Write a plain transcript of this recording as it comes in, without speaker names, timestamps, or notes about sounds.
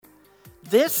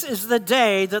This is the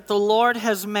day that the Lord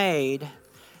has made,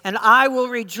 and I will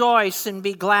rejoice and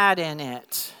be glad in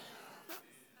it.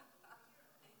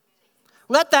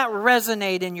 Let that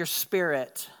resonate in your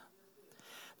spirit.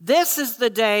 This is the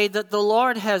day that the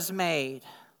Lord has made.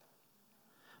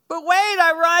 But wait,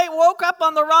 I woke up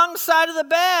on the wrong side of the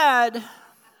bed.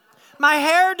 My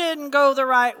hair didn't go the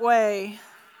right way.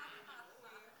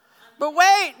 But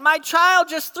wait, my child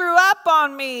just threw up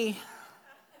on me.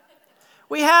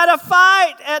 We had a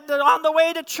fight on the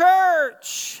way to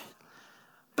church.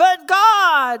 But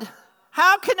God,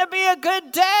 how can it be a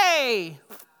good day?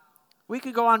 We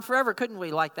could go on forever, couldn't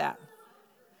we, like that?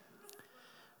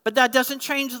 But that doesn't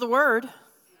change the word.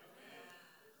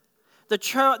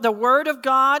 The word of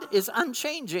God is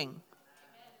unchanging.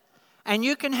 And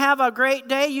you can have a great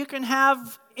day. You can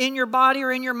have in your body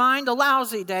or in your mind a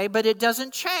lousy day. But it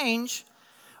doesn't change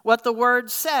what the word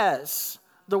says.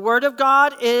 The word of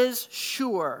God is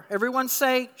sure. Everyone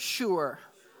say sure.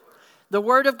 The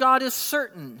word of God is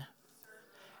certain.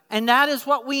 And that is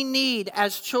what we need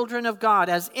as children of God.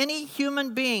 As any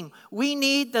human being, we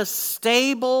need the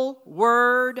stable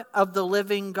word of the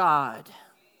living God.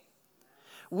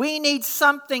 We need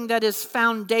something that is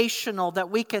foundational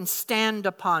that we can stand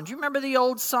upon. Do you remember the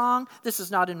old song? This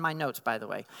is not in my notes, by the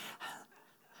way.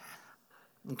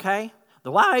 Okay?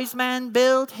 The wise man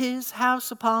built his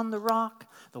house upon the rock.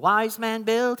 The wise man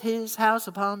built his house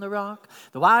upon the rock.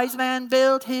 The wise man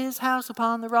built his house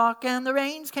upon the rock, and the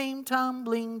rains came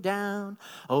tumbling down.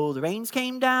 Oh, the rains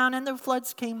came down and the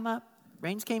floods came up.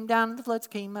 Rains came down and the floods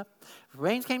came up.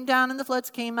 Rains came down and the floods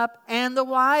came up. And the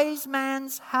wise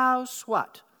man's house,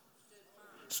 what?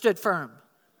 Stood firm.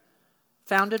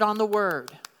 Founded on the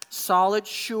word. Solid,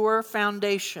 sure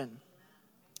foundation.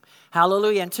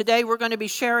 Hallelujah. And today we're going to be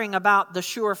sharing about the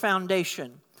sure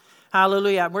foundation.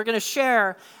 Hallelujah. We're going to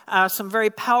share some very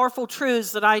powerful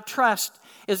truths that I trust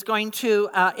is going to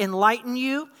enlighten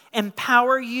you,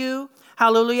 empower you,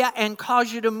 hallelujah, and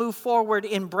cause you to move forward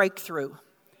in breakthrough.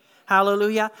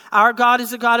 Hallelujah. Our God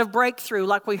is a God of breakthrough,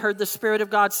 like we heard the Spirit of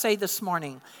God say this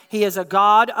morning. He is a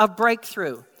God of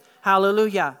breakthrough.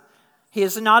 Hallelujah. He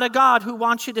is not a God who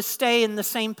wants you to stay in the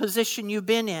same position you've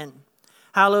been in.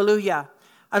 Hallelujah.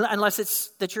 Unless it's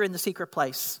that you're in the secret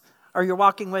place or you're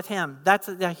walking with Him.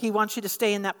 He wants you to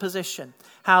stay in that position.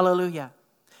 Hallelujah.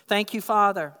 Thank you,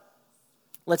 Father.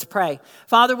 Let's pray.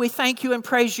 Father, we thank you and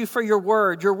praise you for your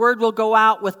word. Your word will go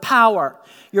out with power.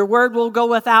 Your word will go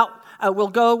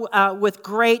with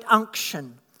great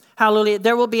unction. Hallelujah.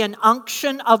 There will be an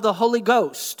unction of the Holy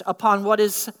Ghost upon what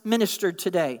is ministered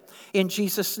today. In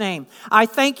Jesus' name. I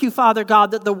thank you, Father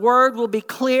God, that the word will be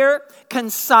clear,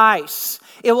 concise.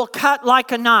 It will cut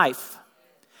like a knife.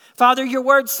 Father, your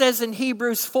word says in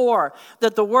Hebrews 4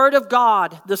 that the word of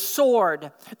God, the sword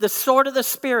of the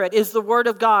Spirit is the word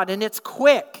of God. And it's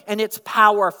quick and it's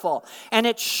powerful and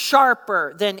it's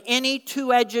sharper than any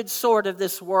two-edged sword of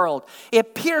this world.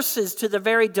 It pierces to the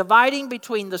very dividing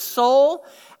between the soul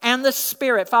and the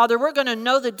spirit. Father, we're going to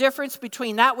know the difference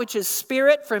between that which is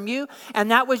spirit from you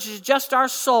and that which is just our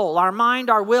soul. Our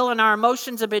mind, our will, and our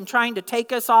emotions have been trying to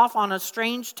take us off on a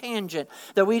strange tangent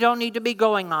that we don't need to be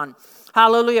going on.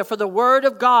 Hallelujah. For the word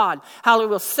of God,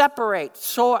 hallelujah, will separate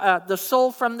the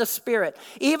soul from the spirit.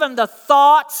 Even the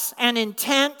thoughts and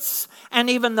intents and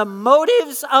even the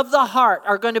motives of the heart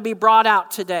are going to be brought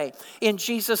out today in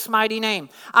Jesus' mighty name.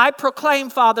 I proclaim,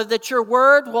 Father, that your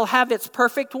word will have its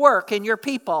perfect work in your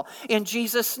people in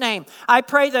Jesus' name. I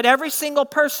pray that every single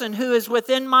person who is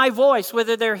within my voice,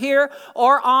 whether they're here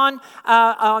or on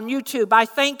YouTube, I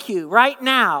thank you right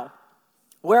now.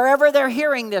 Wherever they're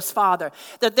hearing this, Father,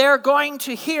 that they're going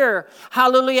to hear,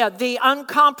 hallelujah, the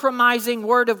uncompromising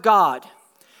word of God.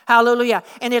 Hallelujah.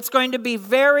 And it's going to be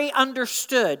very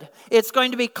understood. It's going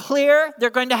to be clear.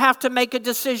 They're going to have to make a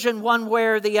decision one way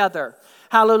or the other.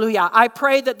 Hallelujah. I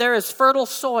pray that there is fertile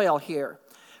soil here.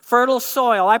 Fertile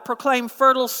soil. I proclaim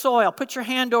fertile soil. Put your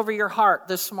hand over your heart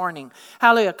this morning.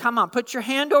 Hallelujah. Come on. Put your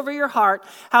hand over your heart.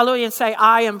 Hallelujah. And say,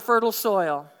 I am fertile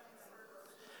soil.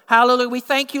 Hallelujah. We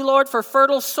thank you, Lord, for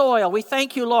fertile soil. We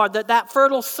thank you, Lord, that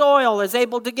fertile soil is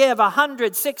able to give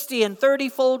 100, 60, and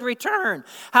 30-fold return.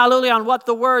 Hallelujah, on what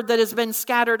the word that has been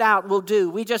scattered out will do.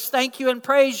 We just thank you and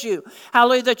praise you.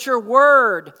 Hallelujah, that your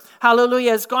word,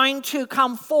 hallelujah, is going to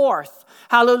come forth.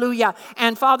 Hallelujah.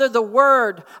 And Father, the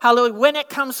word, hallelujah, when it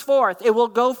comes forth, it will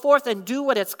go forth and do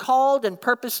what it's called and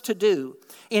purposed to do.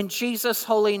 In Jesus'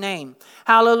 holy name.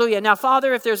 Hallelujah. Now,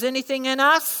 Father, if there's anything in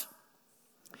us,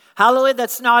 Hallelujah.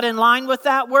 That's not in line with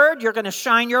that word. You're going to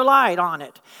shine your light on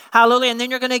it. Hallelujah. And then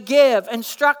you're going to give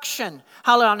instruction,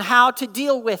 hallelujah, on how to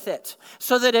deal with it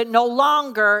so that it no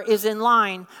longer is in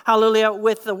line, hallelujah,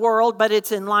 with the world, but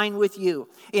it's in line with you.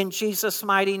 In Jesus'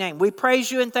 mighty name. We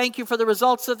praise you and thank you for the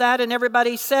results of that. And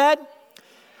everybody said?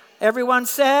 Everyone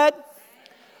said?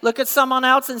 Look at someone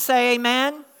else and say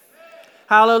amen.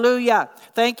 Hallelujah.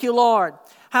 Thank you, Lord.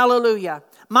 Hallelujah.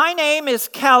 My name is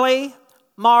Kelly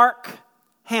Mark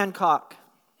Hancock.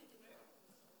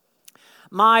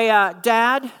 My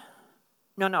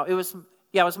it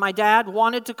was my dad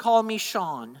wanted to call me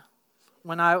Sean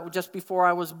just before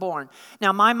I was born.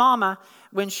 Now, my mama,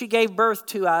 when she gave birth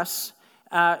to us,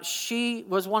 she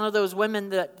was one of those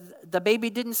women that the baby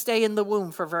didn't stay in the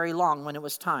womb for very long when it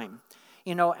was time,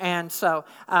 and so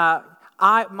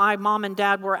my mom and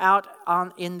dad were out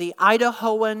in the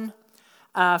Idahoan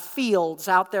fields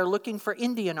out there looking for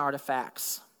Indian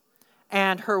artifacts.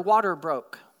 And her water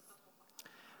broke.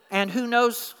 And who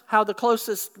knows how the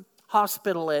closest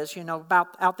hospital is,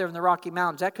 about out there in the Rocky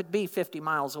Mountains. That could be 50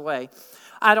 miles away.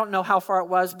 I don't know how far it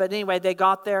was, but anyway, they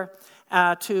got there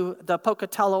to the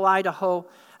Pocatello, Idaho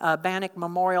Bannock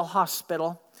Memorial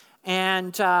Hospital.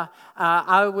 And Dad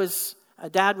was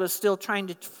still trying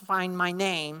to find my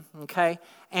name, okay,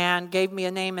 and gave me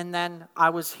a name, and then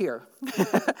I was here.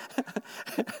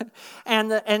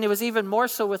 And it was even more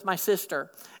so with my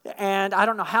sister. And I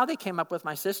don't know how they came up with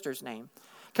my sister's name,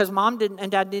 because Mom didn't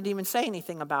and Dad didn't even say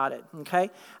anything about it, okay?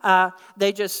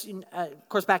 They just, of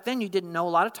course, back then you didn't know a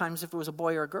lot of times if it was a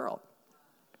boy or a girl.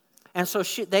 And so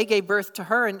they gave birth to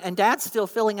her, and Dad's still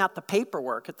filling out the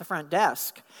paperwork at the front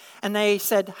desk. And they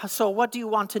said, so what do you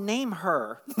want to name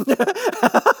her?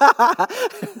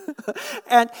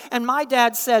 and my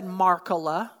dad said,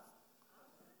 Markula.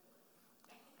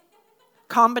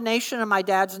 Combination of my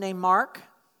dad's name, Mark,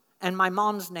 and my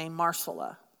mom's name,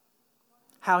 Marcella.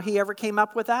 How he ever came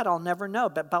up with that, I'll never know.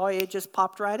 But boy, it just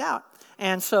popped right out.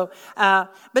 And so, but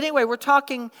anyway, we're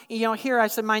talking, here I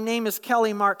said, my name is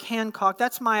Kelly Mark Hancock.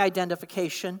 That's my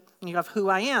identification of who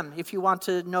I am. If you want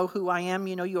to know who I am,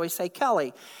 you always say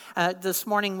Kelly. This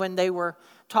morning when they were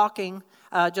talking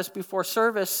just before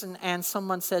service, and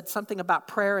someone said something about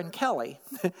prayer and Kelly.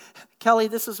 Kelly,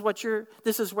 this is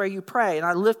where you pray. And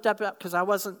I lift up because I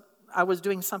was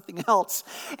doing something else.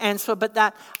 And so, but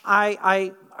that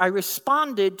I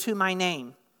responded to my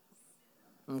name.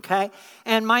 Okay?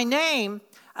 And my name,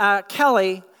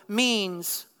 Kelly,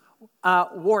 means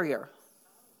warrior.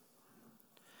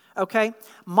 Okay?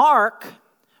 Mark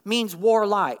means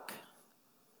warlike.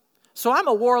 So I'm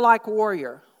a warlike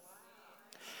warrior.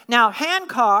 Now,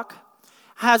 Hancock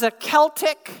has a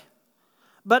Celtic,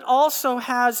 but also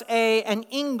has an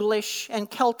English and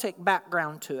Celtic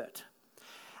background to it.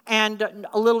 And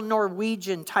a little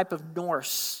Norwegian type of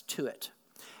Norse to it.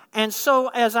 And so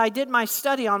as I did my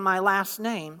study on my last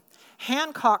name,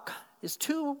 Hancock is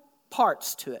two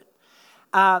parts to it.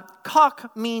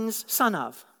 Cock means son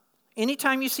of.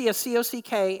 Anytime you see a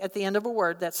C-O-C-K at the end of a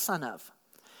word, that's son of.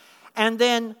 And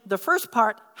then the first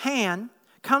part, Han,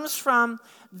 comes from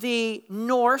the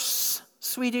Norse,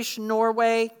 Swedish,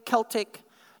 Norway, Celtic,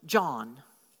 John.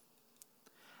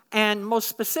 And most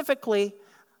specifically,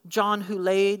 John who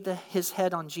laid his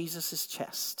head on Jesus'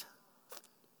 chest.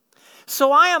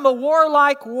 So I am a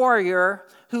warlike warrior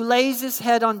who lays his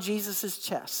head on Jesus'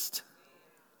 chest.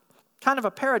 Kind of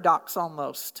a paradox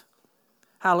almost.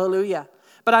 Hallelujah.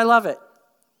 But I love it.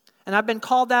 And I've been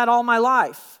called that all my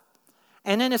life.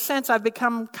 And in a sense, I've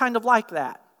become kind of like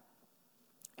that.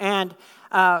 And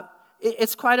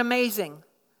it's quite amazing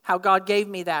how God gave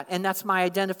me that. And that's my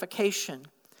identification.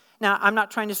 Now, I'm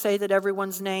not trying to say that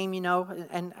everyone's name,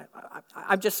 and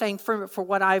I'm just saying for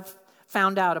what I've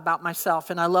found out about myself.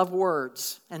 And I love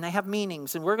words, and they have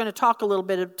meanings. And we're going to talk a little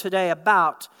bit today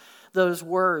about those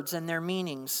words and their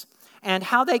meanings and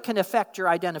how they can affect your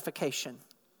identification.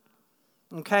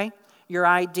 Okay? Your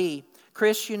ID.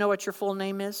 Chris, you know what your full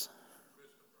name is?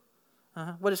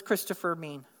 What does Christopher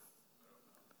mean?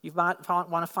 You might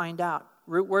want to find out.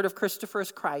 Root word of Christopher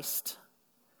is Christ.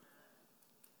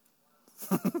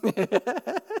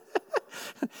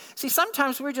 See,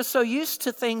 sometimes we're just so used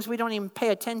to things we don't even pay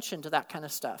attention to that kind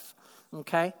of stuff.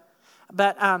 Okay?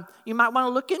 But you might want to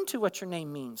look into what your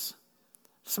name means.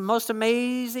 Some most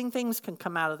amazing things can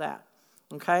come out of that.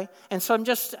 Okay? And so I'm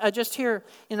just here,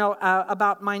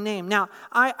 about my name. Now,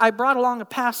 I brought along a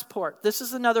passport. This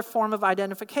is another form of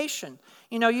identification.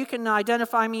 You can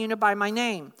identify me, by my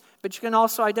name. But you can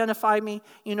also identify me,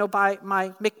 by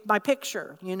my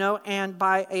picture, and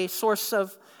by a source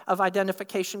of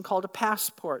identification called a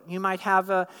passport. You might have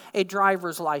a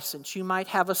driver's license. You might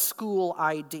have a school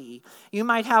ID. You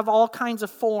might have all kinds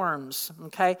of forms,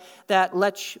 okay, that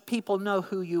let people know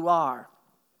who you are.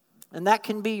 And that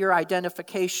can be your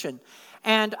identification.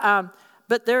 And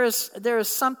but there is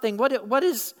something.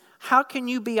 How can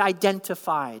you be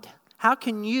identified? How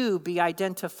can you be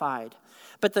identified?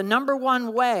 But the number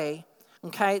one way,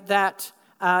 okay, that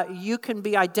you can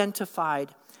be identified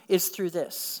is through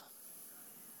this.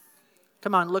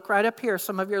 Come on, look right up here.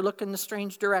 Some of you are looking in a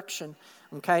strange direction,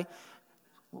 okay?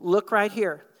 Look right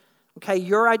here. Okay,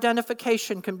 your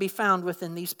identification can be found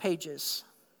within these pages.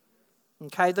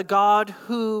 Okay, the God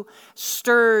who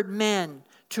stirred men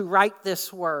to write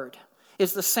this word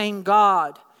is the same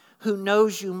God who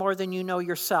knows you more than you know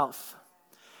yourself.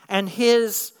 And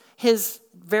his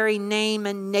very name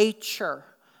and nature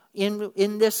in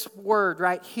this word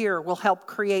right here will help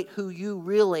create who you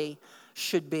really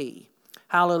should be.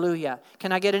 Hallelujah.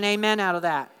 Can I get an amen out of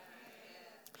that?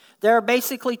 There are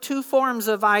basically two forms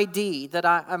of ID that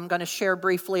I'm going to share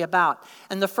briefly about.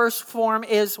 And the first form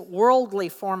is worldly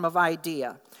form of ID.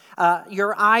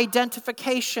 Your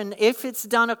identification, if it's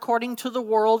done according to the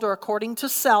world or according to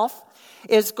self,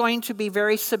 is going to be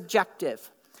very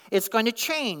subjective. It's going to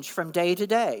change from day to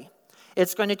day.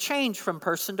 It's going to change from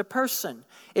person to person.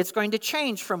 It's going to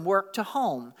change from work to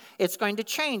home. It's going to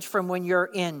change from when you're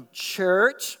in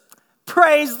church.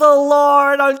 Praise the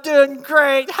Lord, I'm doing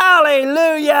great.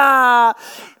 Hallelujah.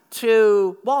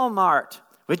 To Walmart.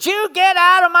 Would you get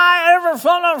out of my ever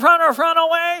front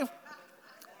away?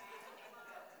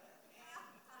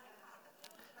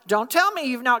 Don't tell me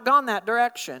you've not gone that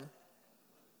direction.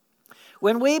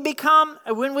 When we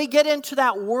get into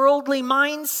that worldly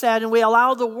mindset and we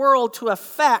allow the world to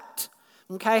affect,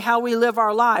 okay, how we live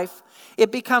our life,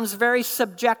 it becomes very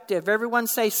subjective. Everyone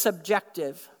say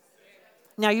subjective.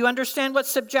 Now you understand what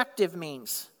subjective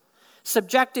means.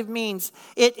 Subjective means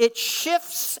it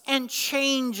shifts and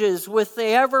changes with the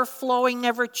ever-flowing,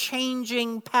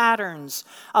 ever-changing patterns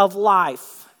of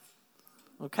life.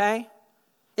 Okay?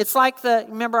 It's like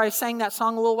remember I sang that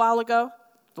song a little while ago?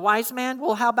 The wise man?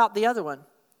 Well, how about the other one?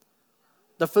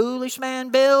 The foolish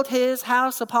man built his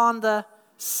house upon the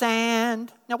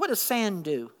sand. Now, what does sand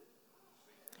do?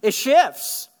 It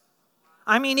shifts.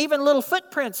 I mean, even little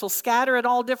footprints will scatter in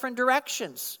all different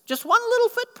directions. Just one little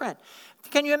footprint.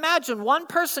 Can you imagine one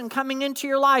person coming into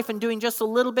your life and doing just a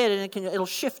little bit and it'll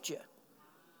shift you?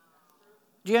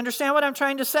 Do you understand what I'm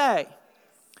trying to say?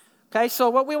 Okay, so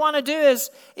what we want to do is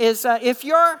if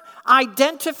your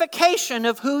identification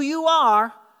of who you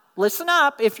are, listen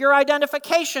up, if your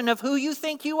identification of who you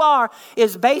think you are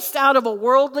is based out of a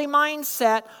worldly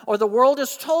mindset, or the world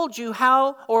has told you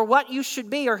how or what you should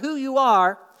be or who you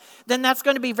are, then that's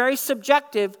going to be very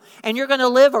subjective, and you're going to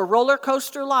live a roller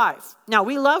coaster life. Now,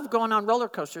 we love going on roller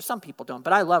coasters. Some people don't,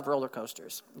 but I love roller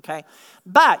coasters, okay?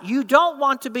 But you don't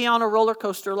want to be on a roller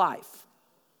coaster life.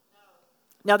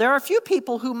 Now, there are a few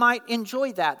people who might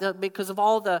enjoy that because of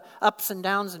all the ups and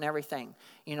downs and everything.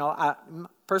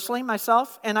 Personally,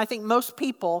 myself, and I think most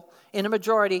people in a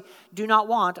majority do not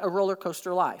want a roller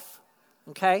coaster life,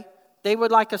 okay? They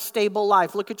would like a stable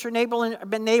life. Look at your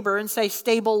neighbor and say,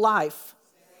 stable life.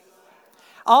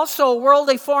 Also, a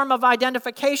worldly form of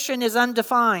identification is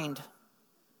undefined.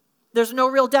 There's no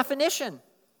real definition.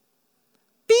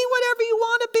 Be whatever you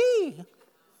want to be.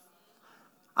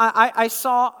 I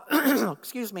saw,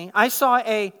 I saw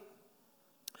a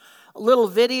little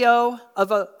video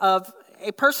of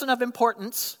a person of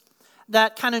importance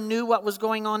that kind of knew what was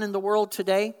going on in the world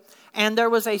today. And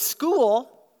there was a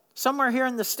school somewhere here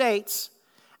in the States,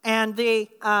 and the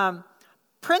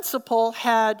principal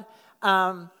had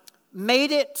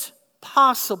made it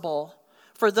possible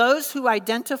for those who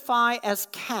identify as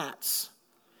cats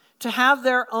to have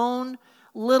their own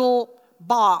little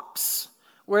box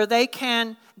where they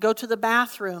can go to the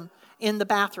bathroom in the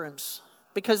bathrooms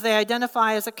because they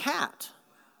identify as a cat.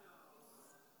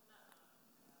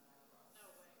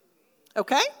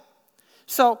 Okay?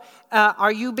 So,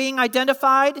 are you being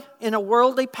identified in a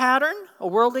worldly pattern, a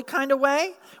worldly kind of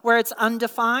way, where it's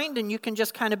undefined and you can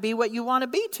just kind of be what you want to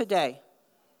be today?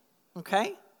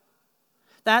 Okay?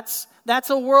 That's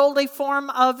a worldly form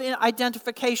of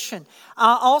identification.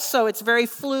 Also, it's very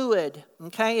fluid.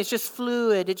 Okay? It's just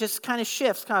fluid. It just kind of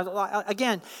shifts.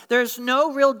 Again, there's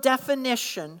no real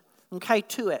definition, okay,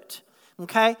 to it.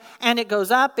 Okay? And it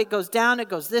goes up, it goes down, it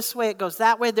goes this way, it goes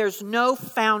that way. There's no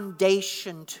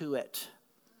foundation to it.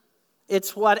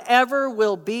 It's whatever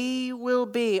will be, will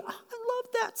be. Oh, I love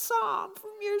that song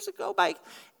from years ago by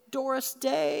Doris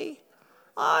Day.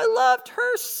 I loved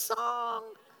her song.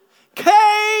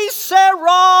 Que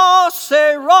sera,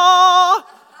 sera.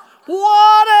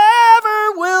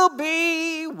 Whatever will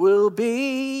be, will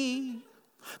be.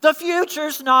 The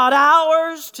future's not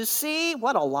ours to see.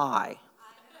 What a lie.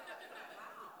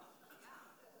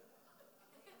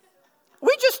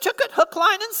 We just took it hook,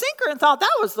 line, and sinker and thought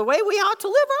that was the way we ought to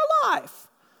live our life.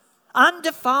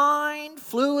 Undefined,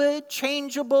 fluid,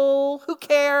 changeable, who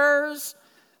cares?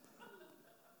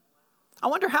 I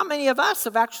wonder how many of us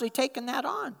have actually taken that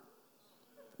on.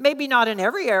 Maybe not in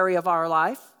every area of our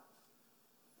life.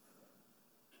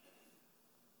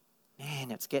 Man,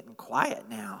 it's getting quiet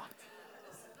now.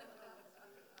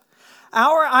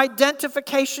 Our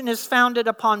identification is founded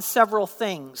upon several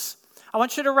things. I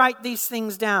want you to write these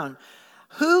things down.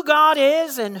 Who God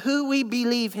is and who we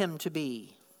believe Him to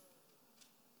be.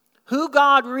 Who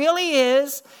God really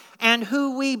is and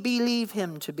who we believe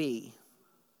Him to be.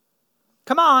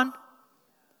 Come on.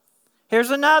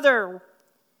 Here's another.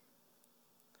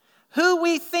 Who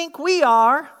we think we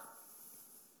are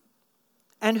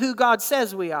and who God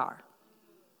says we are.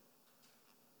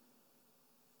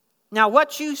 Now,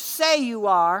 what you say you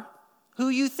are, who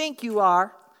you think you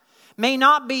are, may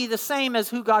not be the same as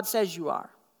who God says you are.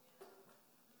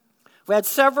 We had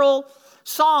several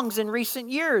songs in recent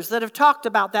years that have talked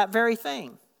about that very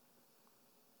thing.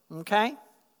 Okay?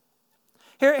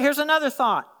 Here's another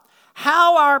thought.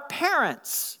 How our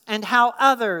parents and how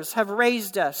others have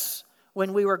raised us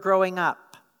when we were growing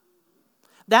up.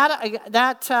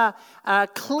 That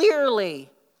clearly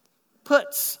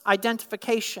puts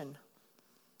identification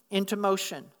into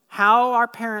motion. How our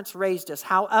parents raised us,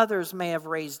 how others may have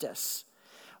raised us.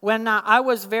 When I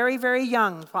was very, very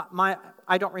young,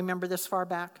 I don't remember this far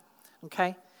back,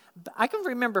 okay? I can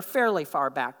remember fairly far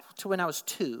back to when I was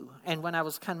 2. And when I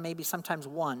was kind of maybe sometimes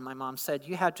 1, my mom said,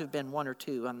 you had to have been 1 or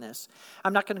 2 on this.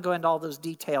 I'm not going to go into all those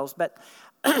details, but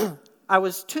I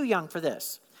was too young for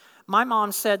this. My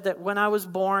mom said that when I was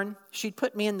born, she'd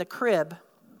put me in the crib,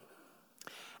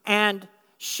 and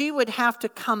she would have to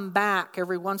come back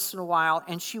every once in a while,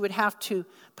 and she would have to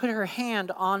put her hand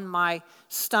on my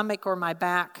stomach or my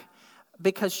back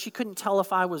because she couldn't tell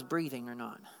if I was breathing or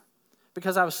not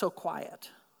because I was so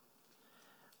quiet.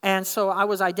 And so I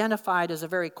was identified as a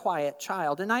very quiet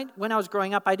child. And when I was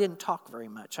growing up, I didn't talk very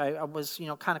much. I was,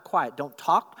 kind of quiet. Don't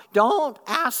talk. Don't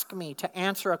ask me to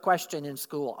answer a question in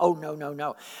school. Oh,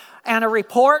 no. And a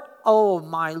report? Oh,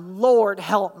 my Lord,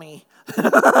 help me.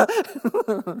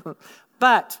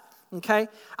 But, okay,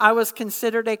 I was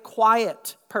considered a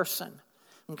quiet person,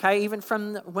 okay, even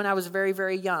from when I was very,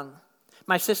 very young.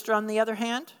 My sister, on the other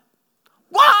hand,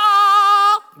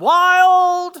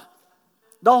 wild,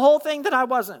 the whole thing that I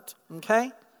wasn't,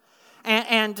 okay?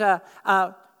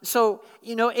 So,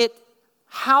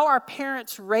 how our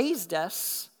parents raised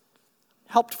us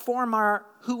helped form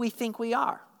who we think we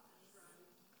are,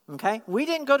 okay? We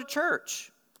didn't go to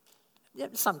church,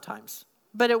 sometimes,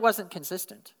 but it wasn't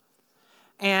consistent.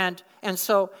 And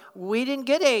so we didn't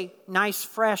get a nice,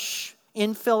 fresh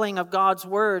infilling of God's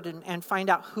Word and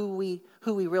find out who we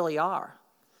really are.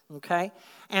 Okay?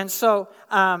 And so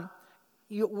how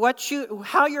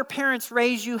your parents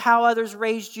raised you, how others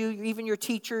raised you, even your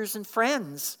teachers and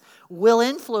friends will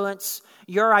influence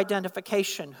your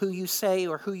identification, who you say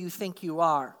or who you think you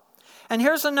are. And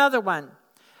here's another one.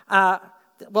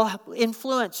 Will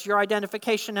influence your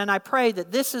identification, and I pray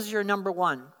that this is your number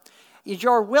one. Is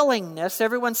your willingness.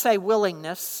 Everyone say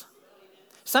willingness.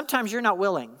 Sometimes you're not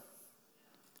willing.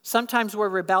 Sometimes we're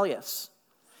rebellious.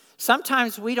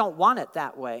 Sometimes we don't want it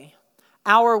that way.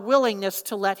 Our willingness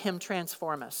to let Him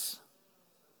transform us.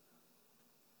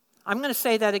 I'm going to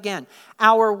say that again.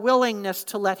 Our willingness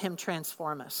to let Him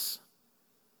transform us.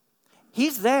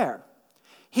 He's there.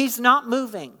 He's not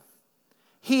moving.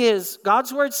 He is,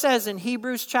 God's Word says in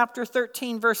Hebrews chapter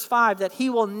 13, verse 5, that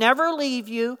He will never leave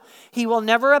you. He will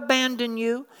never abandon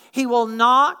you. He will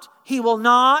not,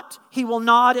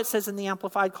 it says in the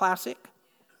Amplified Classic,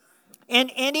 in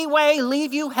any way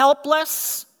leave you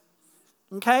helpless,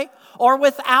 okay, or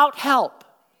without help.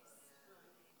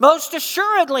 Most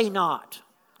assuredly not.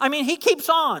 I mean, He keeps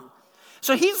on.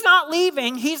 So He's not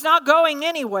leaving. He's not going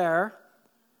anywhere,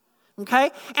 okay,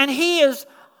 and He is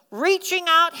reaching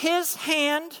out His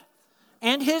hand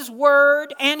and His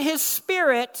Word and His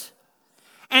Spirit,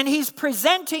 and He's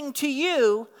presenting to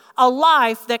you a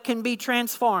life that can be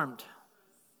transformed.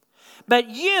 But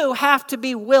you have to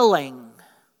be willing.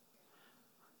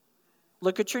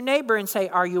 Look at your neighbor and say,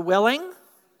 are you willing?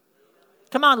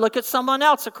 Come on, look at someone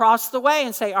else across the way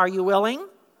and say, are you willing?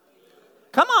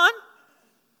 Come on.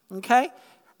 Okay?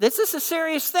 This is a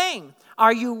serious thing.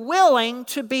 Are you willing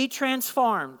to be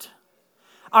transformed?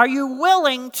 Are you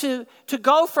willing to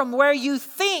go from where you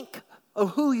think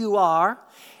of who you are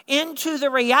into the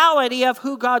reality of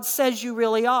who God says you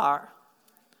really are?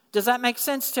 Does that make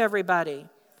sense to everybody?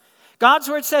 God's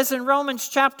word says in Romans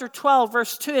chapter 12,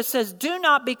 verse 2, it says, do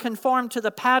not be conformed to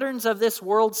the patterns of this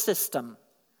world system.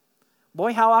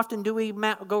 Boy, how often do we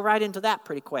go right into that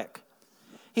pretty quick?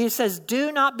 He says,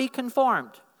 do not be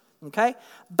conformed. Okay?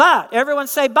 But, everyone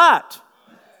say but.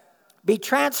 Be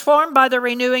transformed by the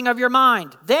renewing of your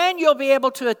mind. Then you'll be able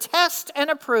to attest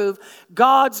and approve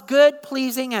God's good,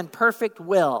 pleasing, and perfect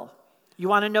will. You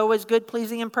want to know His good,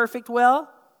 pleasing, and perfect will?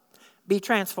 Be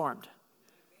transformed.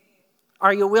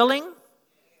 Are you willing?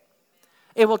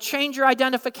 It will change your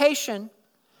identification,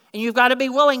 and you've got to be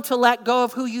willing to let go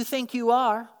of who you think you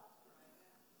are.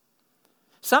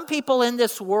 Some people in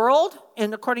this world,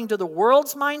 and according to the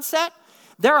world's mindset,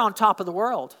 they're on top of the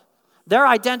world. Their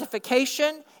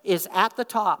identification is at the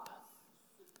top.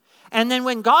 And then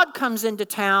when God comes into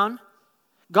town,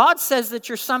 God says that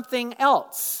you're something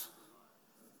else.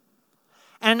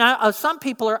 And some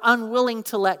people are unwilling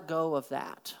to let go of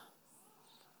that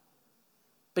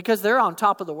because they're on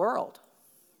top of the world.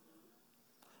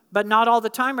 But not all the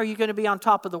time are you going to be on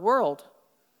top of the world,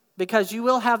 because you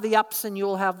will have the ups and you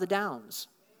will have the downs.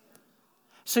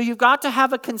 So you've got to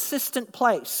have a consistent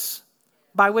place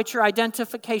by which your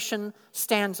identification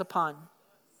stands upon.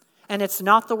 And it's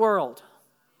not the world.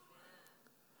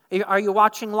 Are you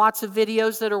watching lots of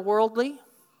videos that are worldly?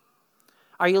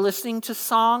 Are you listening to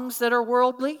songs that are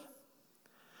worldly?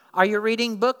 Are you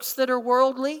reading books that are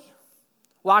worldly?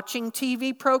 Watching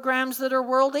TV programs that are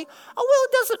worldly? Oh, well,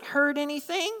 it doesn't hurt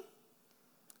anything.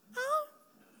 Oh,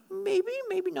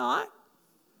 maybe not.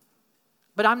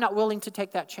 But I'm not willing to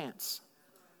take that chance.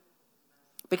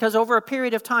 Because over a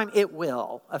period of time, it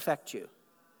will affect you.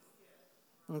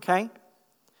 Okay?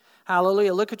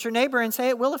 Hallelujah. Look at your neighbor and say,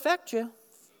 it will affect you.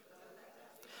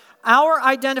 Our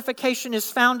identification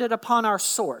is founded upon our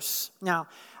source. Now,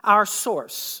 our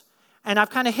source. And I've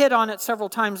kind of hit on it several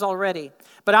times already.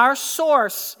 But our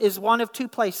source is one of two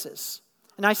places.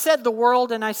 And I said the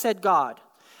world and I said God.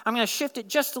 I'm going to shift it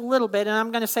just a little bit, and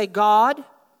I'm going to say God,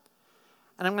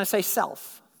 and I'm going to say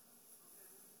self.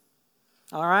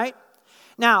 All right?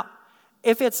 Now,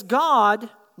 if it's God,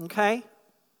 okay,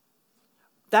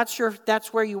 that's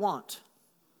where you want.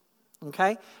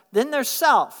 Okay? Then there's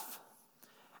self.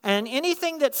 And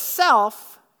anything that's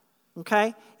self,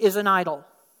 okay, is an idol.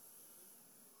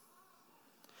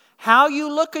 How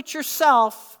you look at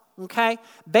yourself, okay,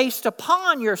 based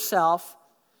upon yourself,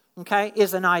 okay,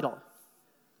 is an idol.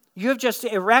 You've just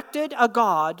erected a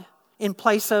God in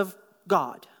place of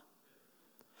God.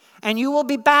 And you will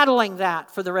be battling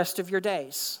that for the rest of your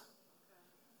days.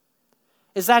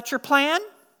 Is that your plan?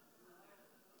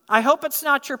 I hope it's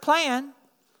not your plan.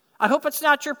 I hope it's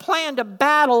not your plan to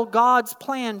battle God's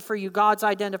plan for you, God's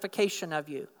identification of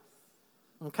you.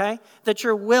 Okay? That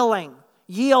you're willing,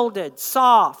 yielded,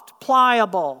 soft,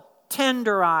 pliable,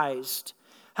 tenderized.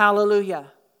 Hallelujah.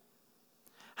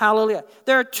 Hallelujah.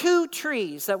 There are 2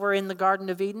 trees that were in the Garden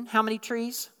of Eden. How many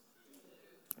trees?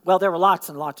 Well, there were lots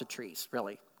and lots of trees,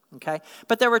 really. Okay?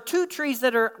 But there were 2 trees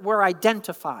that were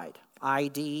identified.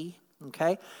 ID.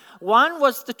 Okay? One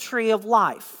was the tree of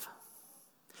life.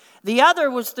 The other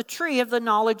was the tree of the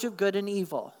knowledge of good and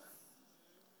evil.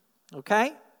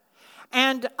 Okay?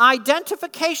 And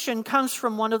identification comes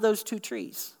from one of those 2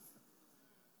 trees.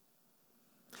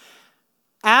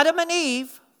 Adam and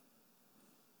Eve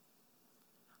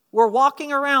were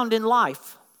walking around in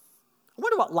life. I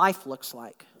wonder what life looks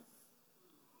like.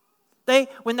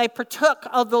 When they partook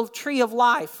of the tree of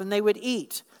life and they would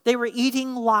eat, they were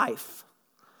eating life.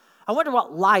 I wonder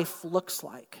what life looks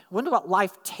like. I wonder what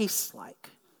life tastes like.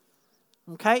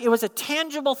 Okay? It was a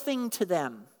tangible thing to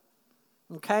them.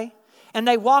 Okay? And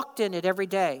they walked in it every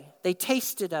day. They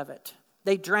tasted of it.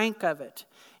 They drank of it.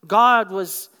 God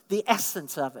was the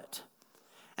essence of it.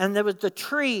 And the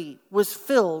tree was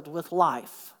filled with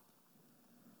life.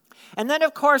 And then,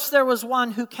 of course, there was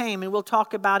one who came, and we'll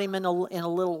talk about him in a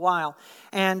little while.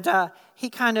 And he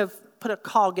kind of put a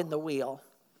cog in the wheel.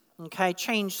 Okay?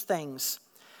 Changed things.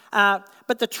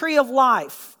 But the tree of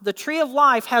life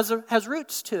has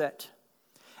roots to it.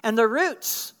 And the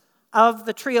roots of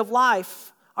the tree of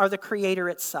life are the Creator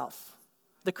itself.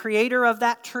 The Creator of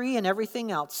that tree and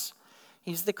everything else.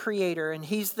 He's the Creator, and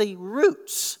He's the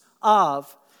roots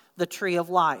of the tree of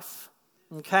life.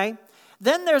 Okay?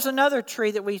 Then there's another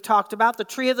tree that we talked about, the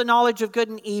tree of the knowledge of good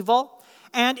and evil,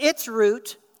 and its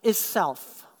root is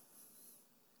self.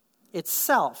 It's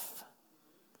self.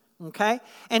 Okay?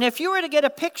 And if you were to get a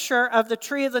picture of the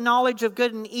tree of the knowledge of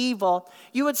good and evil,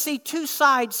 you would see 2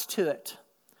 sides to it.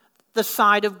 The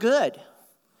side of good.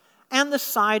 and the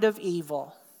side of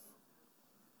evil.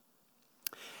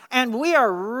 And we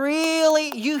are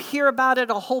really, you hear about it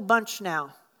a whole bunch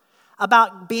now,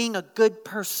 about being a good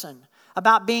person,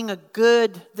 about being a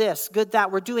good this, good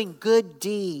that. We're doing good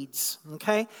deeds,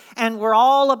 okay? And we're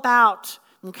all about,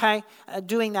 okay,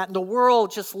 doing that. And the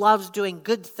world just loves doing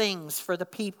good things for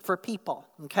people,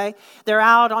 okay? They're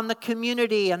out on the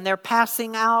community and they're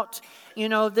passing out,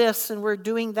 this, and we're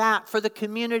doing that for the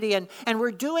community, and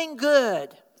we're doing good,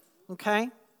 okay?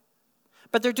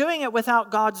 But they're doing it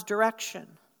without God's direction.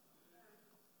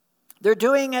 They're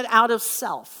doing it out of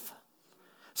self.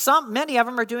 Many of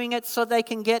them are doing it so they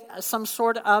can get some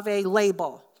sort of a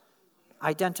label,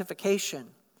 identification,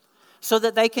 so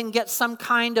that they can get some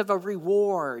kind of a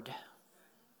reward,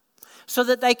 so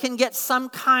that they can get some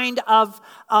kind of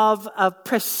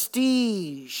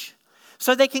prestige,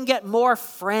 so they can get more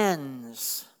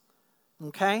friends.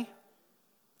 Okay?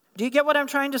 Do you get what I'm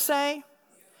trying to say?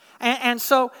 And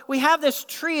so we have this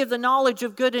tree of the knowledge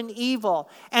of good and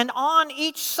evil. And on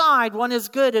each side, one is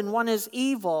good and one is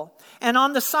evil. And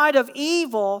on the side of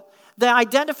evil, the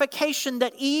identification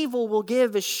that evil will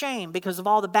give is shame because of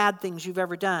all the bad things you've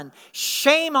ever done.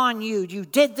 Shame on you. You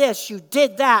did this. You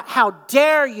did that. How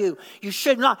dare you? You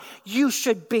should not. You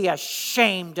should be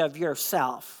ashamed of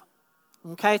yourself.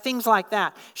 Okay, things like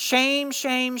that. Shame,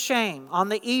 shame, shame on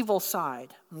the evil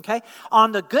side. Okay,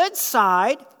 on the good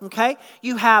side, okay,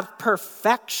 you have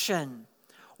perfection,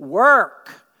 work,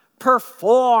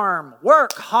 perform,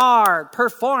 work hard,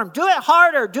 perform, do it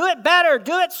harder, do it better,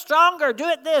 do it stronger, do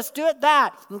it this, do it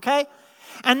that. Okay,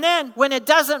 and then when it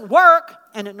doesn't work,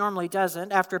 and it normally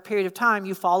doesn't, after a period of time,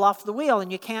 you fall off the wheel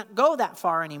and you can't go that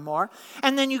far anymore.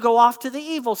 And then you go off to the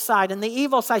evil side. And the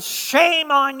evil side,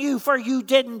 shame on you for you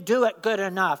didn't do it good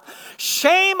enough.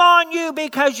 Shame on you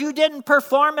because you didn't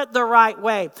perform it the right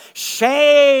way.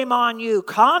 Shame on you.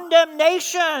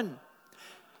 Condemnation.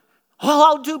 Oh,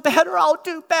 I'll do better, I'll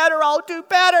do better, I'll do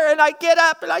better. And I get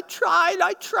up and I try and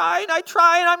I try and I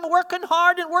try and I'm working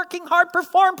hard,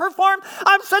 perform.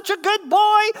 I'm such a good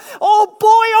boy. Oh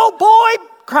boy,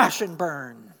 crash and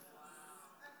burn.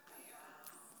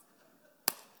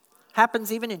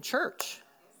 Happens even in church.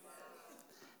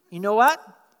 You know what?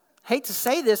 Hate to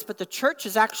say this, but the church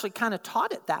has actually kind of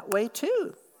taught it that way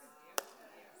too.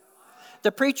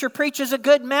 The preacher preaches a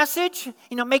good message,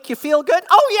 make you feel good.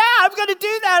 Oh yeah, I'm going to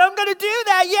do that. I'm going to do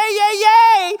that.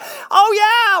 Yay. Oh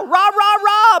yeah, rah, rah,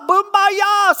 rah, boom, ba,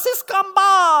 ya,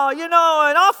 siskamba, and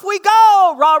off we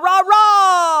go. Rah, rah,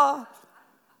 rah.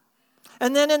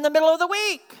 And then in the middle of the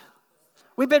week,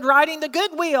 we've been riding the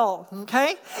good wheel,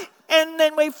 okay? And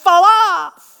then we fall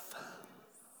off.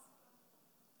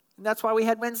 And that's why we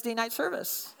had Wednesday night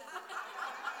service.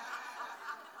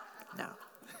 No.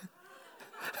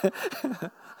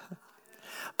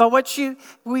 But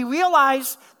we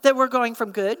realize that we're going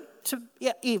from good to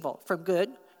evil, from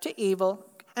good to evil.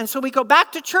 And so we go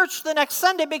back to church the next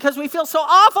Sunday because we feel so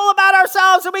awful about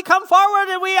ourselves, and we come forward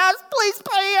and we ask, please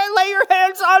pray and lay your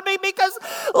hands on me because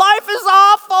life is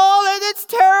awful and it's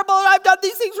terrible and I've done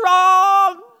these things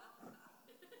wrong.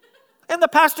 And the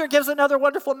pastor gives another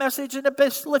wonderful message and it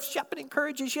lifts you up and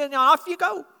encourages you, and off you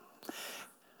go.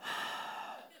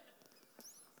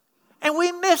 And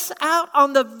we miss out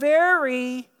on the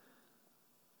very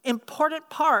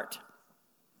important part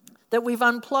that we've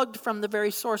unplugged from the very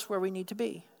source where we need to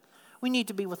be. We need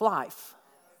to be with life,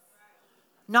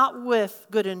 not with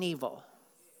good and evil.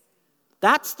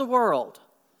 That's the world.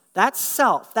 That's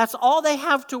self. That's all they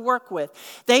have to work with.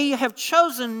 They have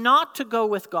chosen not to go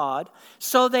with God,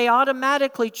 so they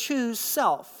automatically choose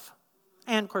self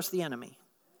and, of course, the enemy.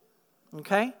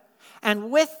 Okay? And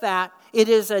with that, it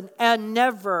is a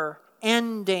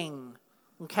never-ending,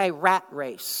 rat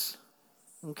race.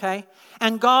 Okay?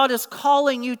 And God is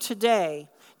calling you today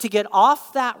to get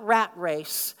off that rat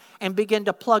race and begin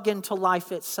to plug into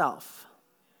life itself.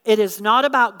 It is not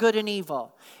about good and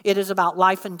evil. It is about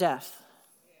life and death.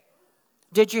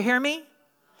 Did you hear me?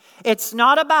 It's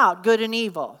not about good and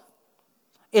evil.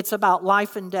 It's about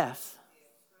life and death.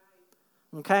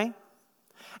 Okay?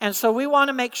 And so we want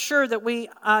to make sure that we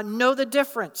know the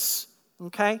difference,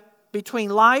 between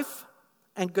life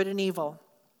and good and evil.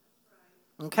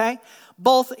 Okay?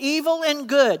 Both evil and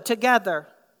good together,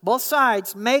 both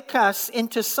sides, make us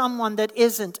into someone that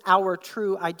isn't our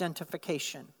true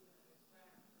identification.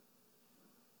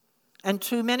 And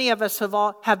too many of us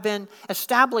have been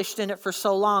established in it for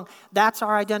so long, that's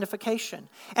our identification.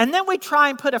 And then we try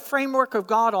and put a framework of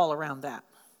God all around that.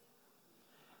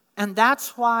 And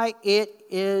that's why it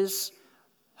is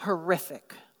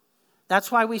horrific.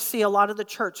 That's why we see a lot of the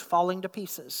church falling to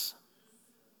pieces.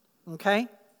 Okay?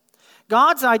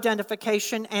 God's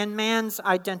identification and man's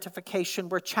identification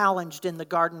were challenged in the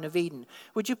Garden of Eden.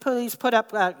 Would you please put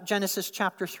up Genesis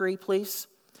chapter 3, please?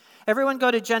 Everyone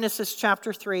go to Genesis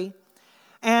chapter 3.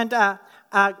 And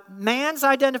man's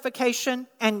identification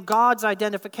and God's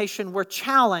identification were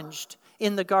challenged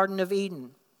in the Garden of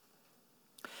Eden.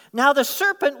 Now the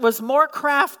serpent was more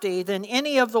crafty than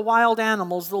any of the wild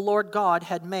animals the Lord God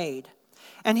had made.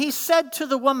 And he said to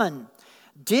the woman,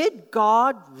 "Did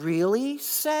God really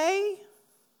say?"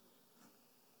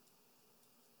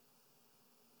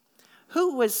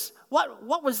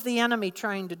 What was the enemy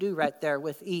trying to do right there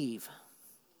with Eve?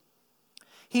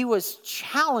 He was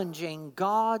challenging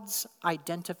God's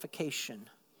identification.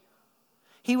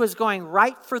 He was going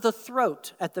right for the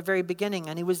throat at the very beginning,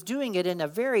 and he was doing it in a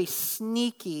very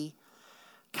sneaky,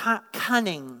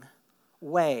 cunning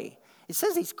way. It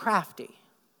says he's crafty.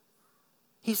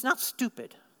 He's not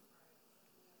stupid.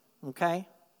 Okay?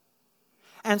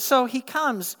 And so he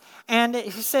comes and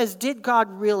he says, "Did God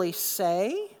really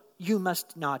say you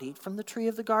must not eat from the tree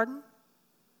of the garden?"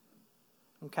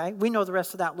 Okay? We know the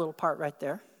rest of that little part right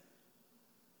there.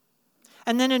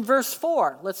 And then in verse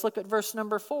 4, let's look at verse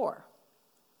number 4.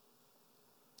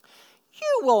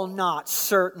 "You will not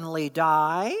certainly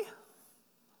die."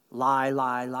 Lie,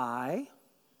 lie, lie.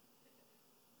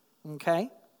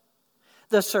 Okay?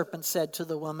 The serpent said to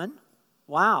the woman,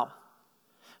 wow.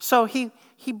 So he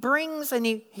brings and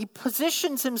he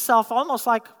positions himself almost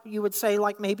like you would say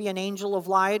like maybe an angel of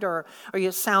light or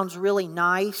it sounds really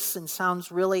nice and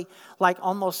sounds really like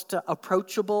almost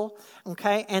approachable.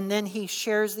 Okay? And then he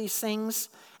shares these things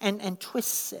and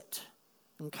twists it.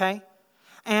 Okay?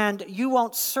 And you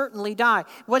won't certainly die.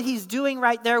 What he's doing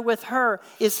right there with her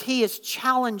is he is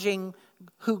challenging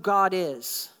who God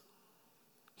is.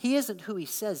 He isn't who he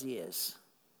says he is.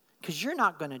 Because you're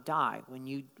not going to die when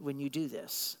you do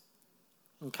this.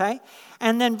 Okay?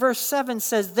 And then verse 7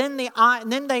 says, then they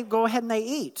go ahead and they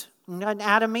eat. And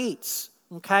Adam eats.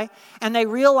 Okay? And they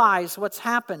realize what's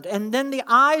happened. And then the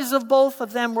eyes of both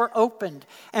of them were opened.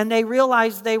 And they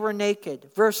realized they were naked.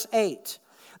 Verse 8.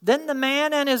 Then the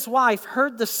man and his wife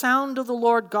heard the sound of the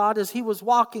Lord God as he was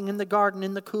walking in the garden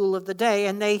in the cool of the day.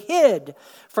 And they hid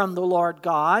from the Lord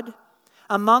God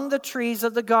among the trees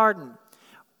of the garden.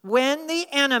 When the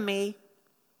enemy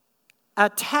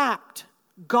attacked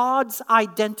God's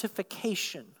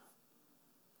identification,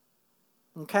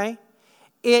 okay,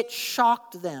 it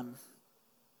shocked them.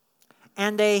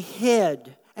 And they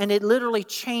hid. And it literally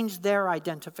changed their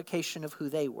identification of who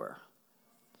they were.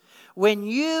 When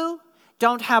you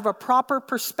don't have a proper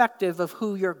perspective of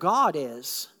who your God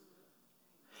is,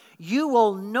 you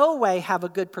will no way have a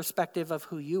good perspective of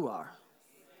who you are.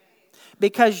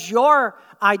 Because your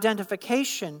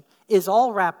identification is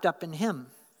all wrapped up in Him.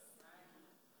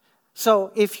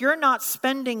 So if you're not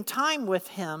spending time with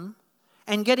Him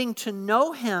and getting to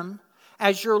know Him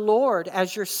as your Lord,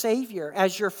 as your Savior,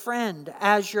 as your friend,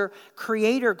 as your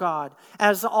Creator God,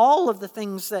 as all of the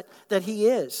things that He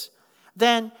is,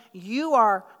 then you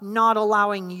are not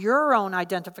allowing your own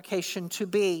identification to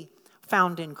be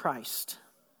found in Christ.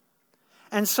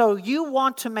 And so you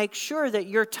want to make sure that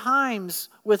your times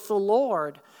with the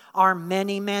Lord are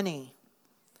many, many.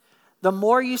 The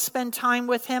more you spend time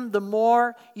with Him, the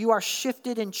more you are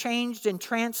shifted and changed and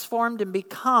transformed and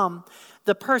become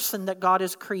the person that God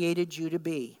has created you to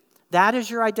be. That is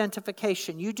your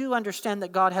identification. You do understand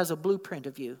that God has a blueprint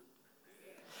of you.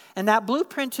 And that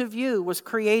blueprint of you was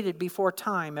created before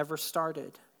time ever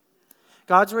started.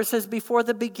 God's word says before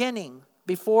the beginning,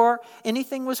 before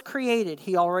anything was created,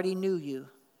 He already knew you.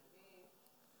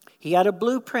 He had a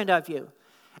blueprint of you.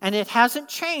 And it hasn't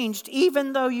changed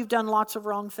even though you've done lots of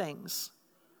wrong things.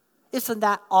 Isn't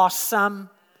that awesome?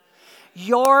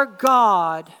 Your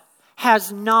God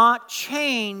has not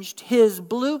changed His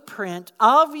blueprint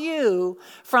of you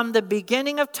from the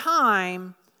beginning of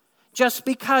time just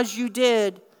because you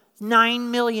did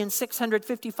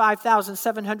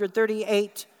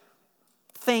 9,655,738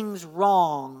 things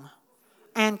wrong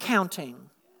and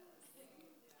counting.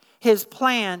 His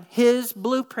plan, His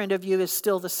blueprint of you is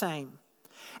still the same.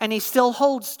 And He still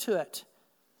holds to it.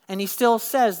 And He still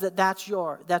says that that's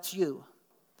you.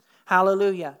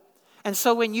 Hallelujah. And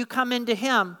so when you come into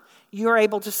Him, you're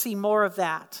able to see more of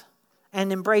that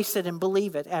and embrace it and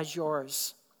believe it as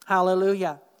yours.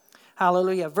 Hallelujah.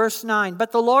 Hallelujah. Verse 9,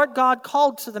 but the Lord God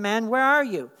called to the man, where are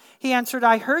you? He answered,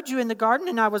 I heard you in the garden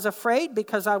and I was afraid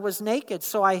because I was naked,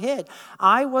 so I hid.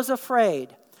 I was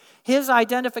afraid. His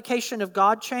identification of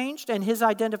God changed and his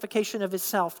identification of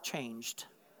himself changed.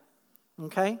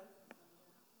 Okay?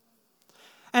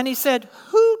 And he said,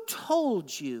 who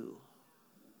told you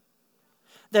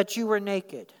that you were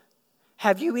naked?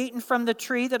 Have you eaten from the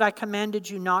tree that I commanded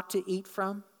you not to eat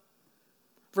from?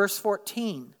 Verse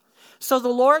 14. So the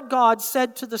Lord God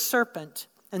said to the serpent,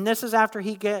 and this is after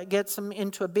he gets him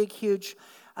into a big, huge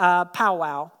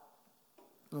powwow.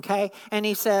 Okay? And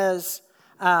he says,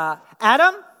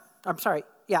 Adam. Okay?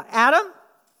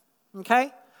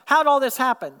 How'd all this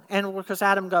happen? And because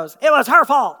Adam goes, it was her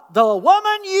fault. The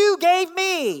woman you gave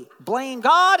me. Blame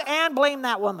God and blame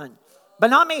that woman.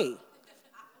 But not me.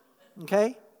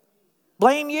 Okay?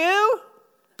 Blame you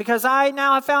because I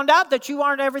now have found out that you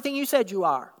aren't everything you said you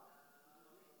are.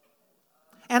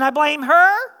 And I blame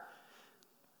her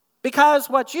because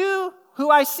who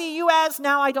I see you as,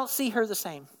 now I don't see her the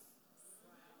same.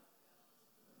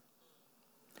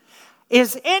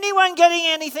 Is anyone getting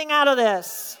anything out of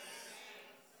this?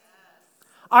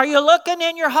 Are you looking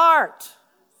in your heart?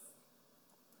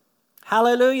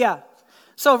 Hallelujah.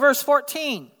 So verse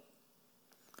 14.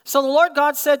 So the Lord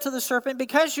God said to the serpent,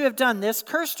 because you have done this,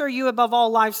 cursed are you above all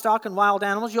livestock and wild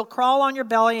animals. You'll crawl on your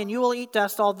belly and you will eat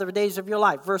dust all the days of your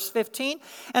life. Verse 15.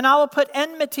 And I will put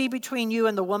enmity between you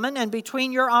and the woman and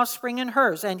between your offspring and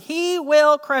hers. And he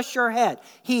will crush your head.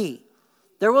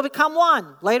 There will become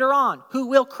one later on who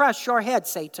will crush your head,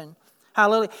 Satan.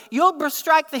 Hallelujah. You'll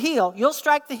strike the heel. You'll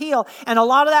strike the heel. And a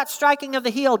lot of that striking of the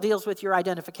heel deals with your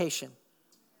identification.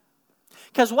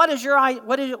 Because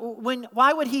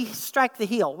why would he strike the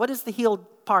heel? What is the heel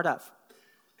part of?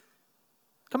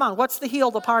 Come on, what's the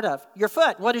heel the part of? Your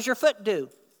foot. What does your foot do?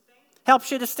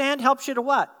 Helps you to stand, helps you to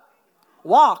what?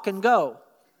 Walk and go.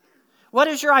 What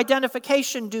does your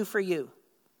identification do for you?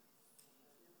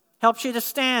 Helps you to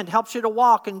stand, helps you to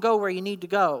walk and go where you need to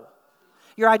go.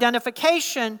 Your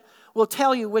identification will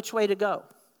tell you which way to go.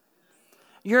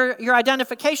 Your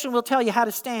identification will tell you how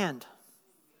to stand.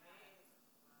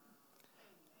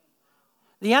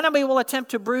 The enemy will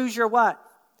attempt to bruise your what?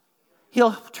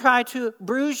 He'll try to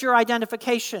bruise your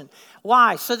identification.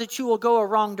 Why? So that you will go a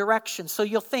wrong direction. So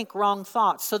you'll think wrong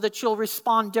thoughts. So that you'll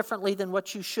respond differently than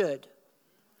what you should.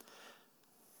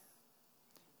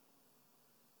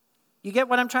 You get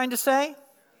what I'm trying to say?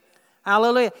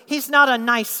 Hallelujah. He's not a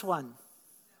nice one.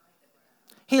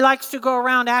 He likes to go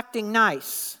around acting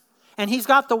nice. And he's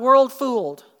got the world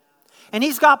fooled. And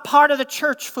he's got part of the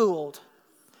church fooled.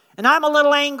 And I'm a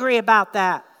little angry about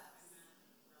that.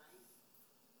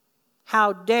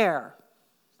 How dare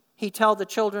he tell the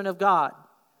children of God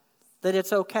that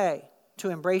it's okay to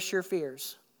embrace your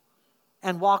fears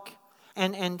and walk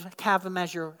and have them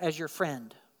as your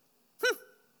friend.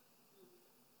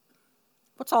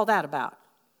 What's all that about?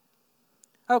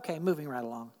 Okay, moving right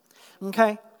along.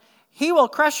 Okay. He will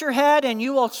crush your head and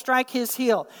you will strike his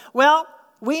heel. Well,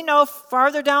 we know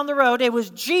farther down the road, it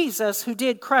was Jesus who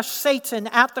did crush Satan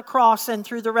at the cross and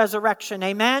through the resurrection.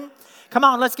 Amen? Come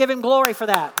on, let's give him glory for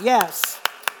that. Yes.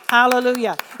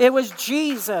 Hallelujah. It was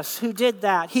Jesus who did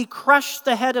that. He crushed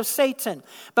the head of Satan.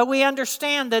 But we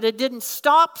understand that it didn't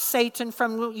stop Satan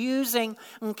from using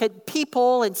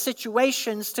people and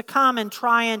situations to come and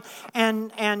try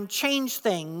and change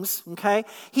things. Okay?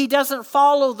 He doesn't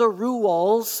follow the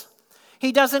rules.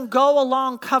 He doesn't go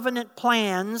along covenant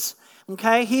plans.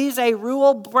 Okay, he's a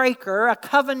rule breaker, a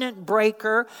covenant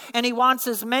breaker, and he wants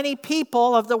as many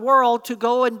people of the world to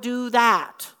go and do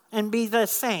that and be the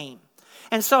same.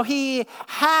 And so he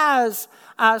has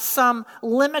some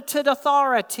limited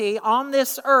authority on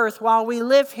this earth while we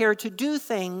live here to do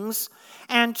things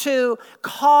and to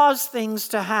cause things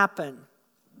to happen.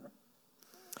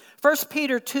 1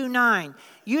 Peter 2:9,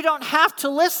 you don't have to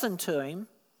listen to him,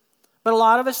 but a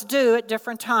lot of us do at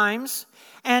different times.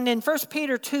 And in 1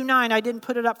 Peter 2:9, I didn't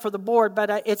put it up for the board,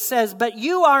 but it says, but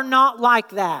you are not like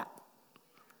that.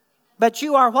 But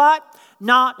you are what?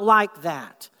 Not like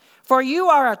that. For you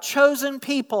are a chosen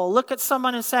people. Look at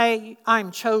someone and say,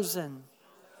 I'm chosen.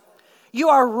 You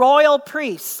are royal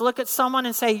priests. Look at someone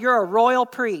and say, you're a royal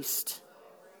priest.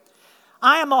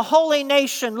 I am a holy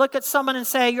nation. Look at someone and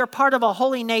say, you're part of a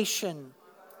holy nation.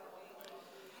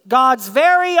 God's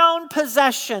very own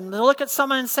possession. Look at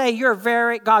someone and say, you're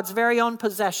God's very own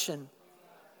possession.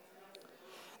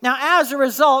 Now, as a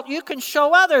result, you can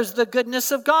show others the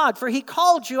goodness of God, for he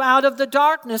called you out of the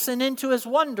darkness and into his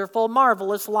wonderful,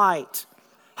 marvelous light.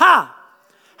 Ha!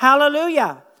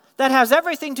 Hallelujah. That has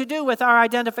everything to do with our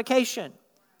identification.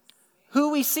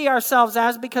 Who we see ourselves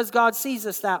as because God sees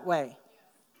us that way.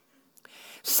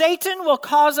 Satan will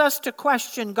cause us to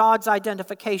question God's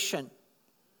identification,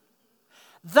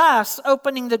 thus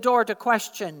opening the door to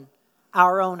question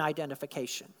our own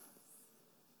identification.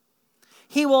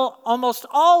 He will almost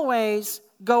always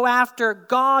go after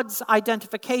God's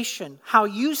identification, how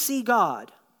you see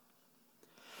God.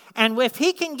 And if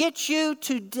he can get you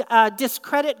to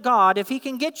discredit God, if he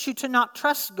can get you to not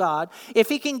trust God, if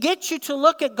he can get you to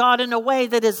look at God in a way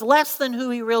that is less than who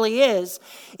he really is,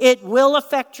 it will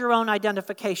affect your own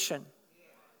identification.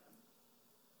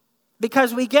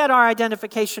 Because we get our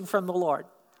identification from the Lord.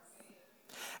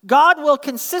 God will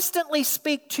consistently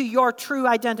speak to your true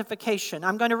identification.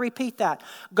 I'm going to repeat that.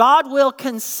 God will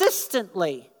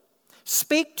consistently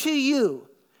speak to you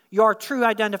your true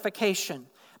identification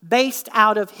based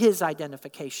out of his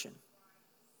identification.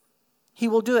 He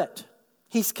will do it.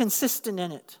 He's consistent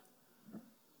in it.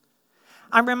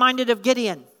 I'm reminded of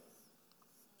Gideon.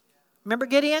 Remember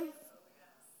Gideon?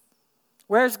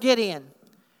 Where's Gideon?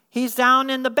 He's down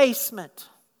in the basement,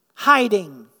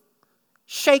 hiding,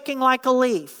 shaking like a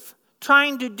leaf,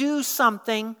 trying to do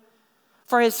something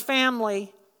for his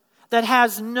family that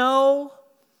has no,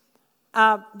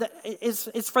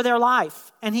 is for their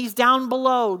life. And he's down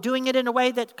below, doing it in a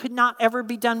way that could not ever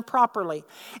be done properly.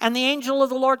 And the angel of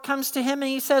the Lord comes to him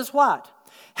and he says what?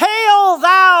 Hail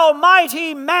thou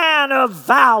mighty man of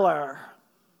valor.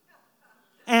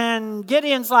 And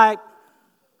Gideon's like,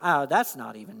 oh, that's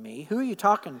not even me. Who are you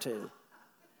talking to?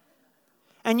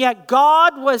 And yet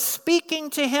God was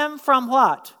speaking to him from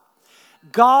what?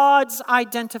 God's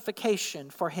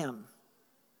identification for him.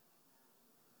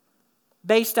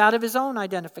 Based out of his own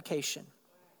identification.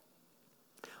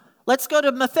 Let's go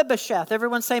to Mephibosheth.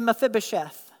 Everyone say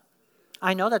Mephibosheth.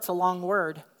 I know that's a long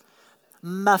word.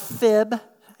 Mephib.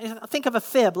 Think of a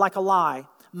fib like a lie.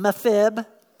 Mephib.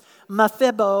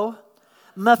 Mephibo.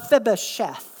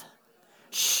 Mephibosheth.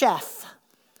 Sheth.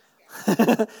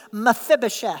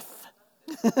 Mephibosheth.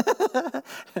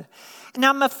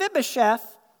 Now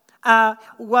Mephibosheth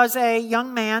was a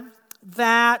young man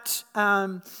that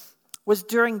was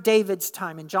during David's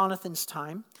time and Jonathan's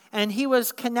time. And he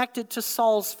was connected to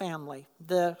Saul's family,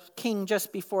 the king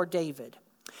just before David.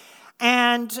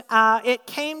 And it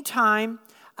came time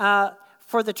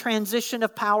for the transition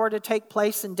of power to take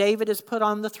place, and David is put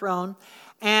on the throne.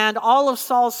 And all of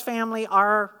Saul's family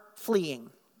are fleeing.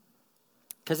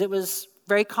 Because it was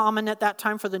very common at that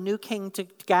time for the new king to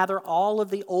gather all of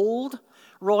the old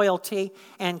royalty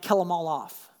and kill them all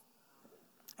off.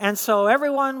 And so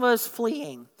everyone was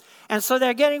fleeing. And so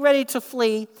they're getting ready to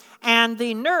flee. And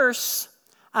the nurse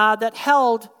that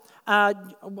held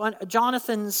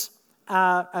Jonathan's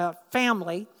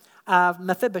family,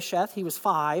 Mephibosheth, he was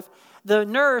 5, the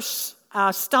nurse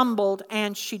stumbled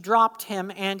and she dropped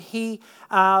him, and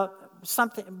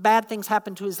something bad things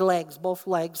happened to his legs, both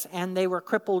legs, and they were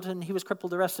crippled, and he was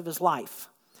crippled the rest of his life.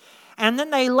 And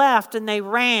then they left and they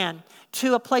ran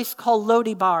to a place called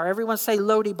Lodibar. Everyone say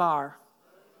Lodibar.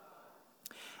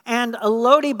 And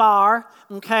Lodibar,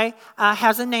 okay,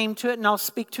 has a name to it, and I'll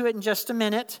speak to it in just a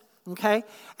minute, okay?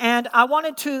 And I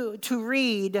wanted to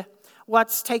read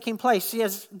what's taking place.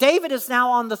 David is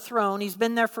now on the throne. He's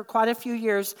been there for quite a few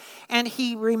years, and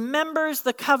he remembers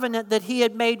the covenant that he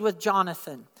had made with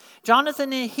Jonathan.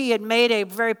 Jonathan and he had made a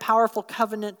very powerful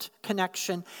covenant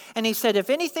connection, and he said, if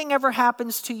anything ever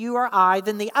happens to you or I,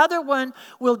 then the other one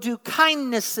will do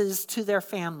kindnesses to their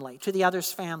family, to the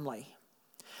other's family.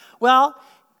 Well,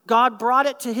 God brought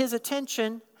it to his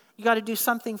attention, you got to do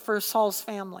something for Saul's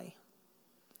family.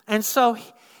 And so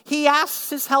he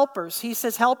asks his helpers, he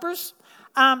says, helpers,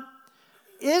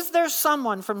 is there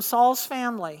someone from Saul's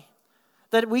family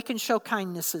that we can show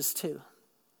kindnesses to?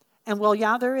 And well,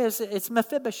 yeah, there is. It's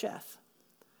Mephibosheth.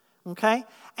 Okay?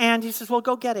 And he says, well,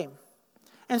 go get him.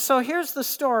 And so here's the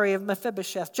story of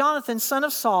Mephibosheth. Jonathan, son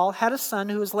of Saul, had a son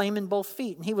who was lame in both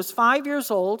feet. And he was 5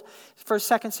 years old, 1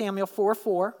 Samuel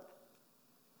 4:4.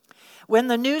 When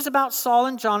the news about Saul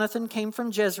and Jonathan came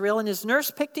from Jezreel, and his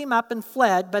nurse picked him up and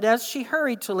fled, but as she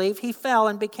hurried to leave, he fell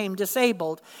and became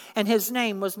disabled, and his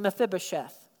name was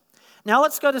Mephibosheth. Now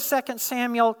let's go to 2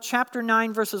 Samuel chapter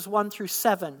 9, verses 1 through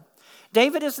 7.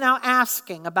 David is now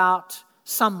asking about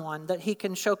someone that he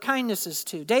can show kindnesses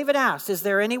to. David asked, is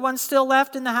there anyone still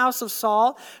left in the house of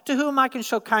Saul to whom I can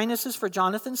show kindnesses for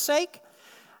Jonathan's sake?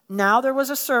 Now there was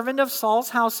a servant of Saul's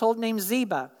household named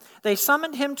Ziba. They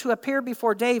summoned him to appear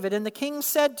before David, and the king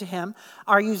said to him,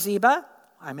 are you Ziba?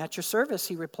 I'm at your service,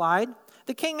 he replied.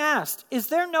 The king asked, is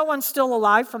there no one still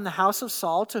alive from the house of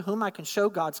Saul to whom I can show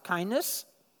God's kindness?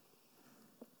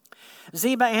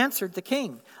 Ziba answered the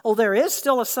king, oh, there is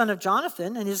still a son of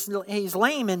Jonathan, and he's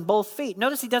lame in both feet.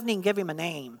 Notice he doesn't even give him a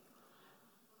name.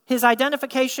 His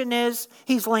identification is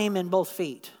he's lame in both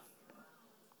feet.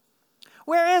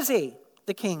 Where is he?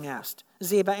 The king asked.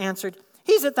 Ziba answered,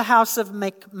 he's at the house of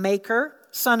Maker,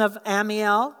 son of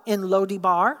Amiel, in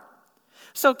Lodibar.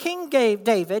 So King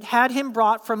David had him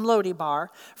brought from Lodibar,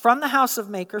 from the house of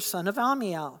Maker, son of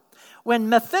Amiel. When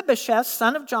Mephibosheth,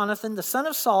 son of Jonathan, the son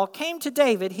of Saul, came to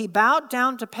David, he bowed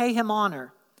down to pay him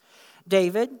honor.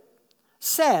 David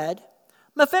said,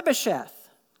 Mephibosheth,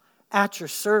 at your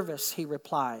service, he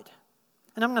replied.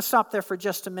 And I'm going to stop there for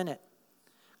just a minute.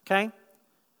 Okay?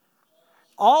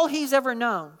 All he's ever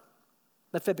known,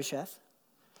 Mephibosheth,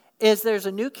 is there's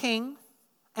a new king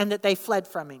and that they fled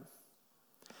from him.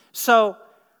 So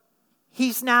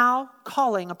he's now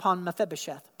calling upon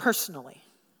Mephibosheth personally.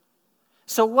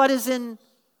 So what is in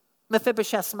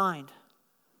Mephibosheth's mind?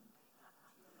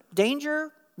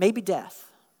 Danger, maybe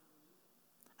death.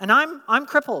 And I'm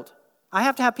crippled. I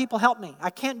have to have people help me. I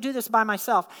can't do this by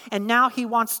myself. And now he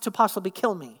wants to possibly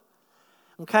kill me.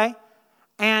 Okay?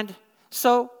 And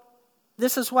so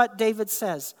this is what David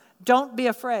says. Don't be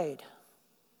afraid.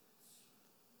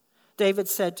 David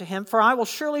said to him, for I will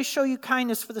surely show you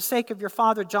kindness for the sake of your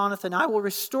father Jonathan. I will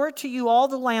restore to you all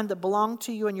the land that belonged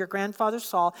to you and your grandfather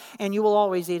Saul, and you will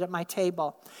always eat at my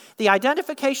table. The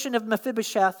identification of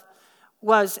Mephibosheth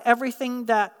was everything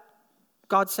that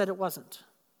God said it wasn't.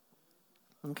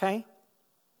 Okay?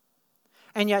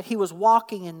 And yet he was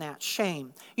walking in that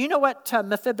shame. You know what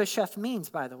Mephibosheth means,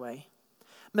 by the way?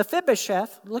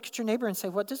 Mephibosheth, look at your neighbor and say,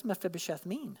 what does Mephibosheth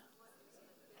mean?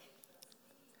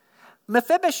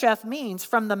 Mephibosheth means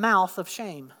from the mouth of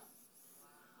shame.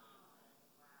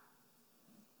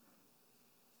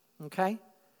 Okay?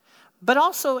 But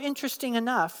also, interesting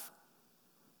enough,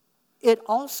 it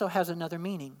also has another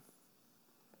meaning.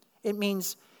 It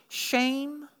means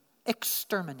shame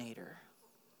exterminator.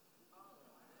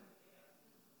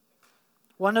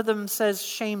 One of them says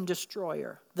shame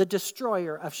destroyer, the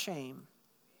destroyer of shame.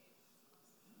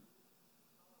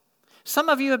 Some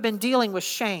of you have been dealing with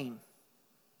shame.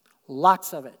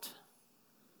 Lots of it.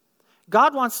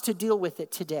 God wants to deal with it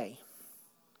today.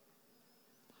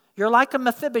 You're like a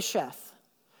Mephibosheth.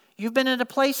 You've been in a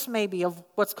place maybe of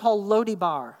what's called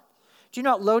Lodibar. Do you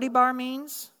know what Lodibar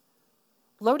means?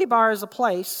 Lodibar is a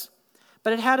place,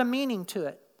 but it had a meaning to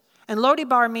it. And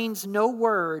Lodibar means no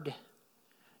word,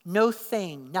 no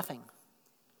thing, nothing.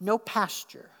 No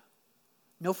pasture,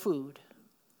 no food,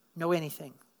 no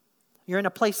anything. You're in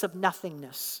a place of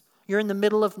nothingness. You're in the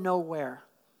middle of nowhere.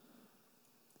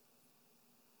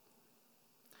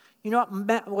 You know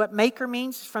what maker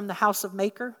means from the house of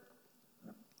maker?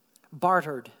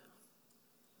 Bartered.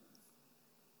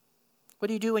 What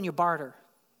do you do when you barter?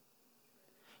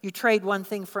 You trade one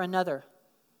thing for another.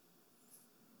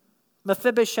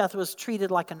 Mephibosheth was treated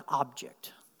like an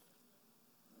object.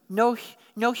 No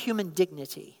human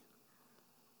dignity.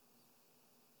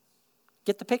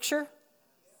 Get the picture?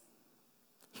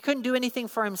 He couldn't do anything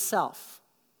for himself.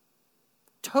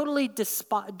 Totally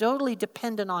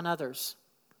dependent on others.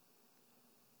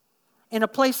 In a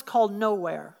place called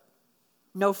nowhere.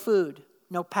 No food,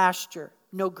 no pasture,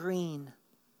 no green,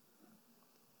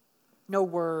 no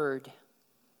word.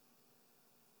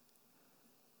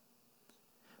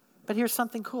 But here's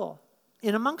something cool.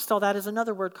 In amongst all that is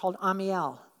another word called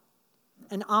Amiel.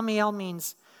 And Amiel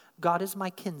means God is my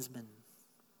kinsman.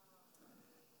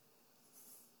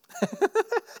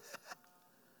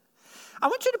 I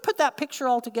want you to put that picture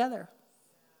all together.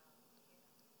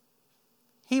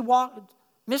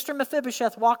 Mr.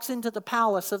 Mephibosheth walks into the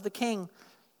palace of the king.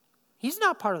 He's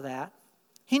not part of that.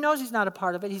 He knows he's not a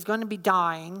part of it. He's going to be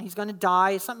dying. He's going to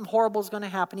die. Something horrible is going to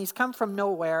happen. He's come from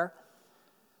nowhere.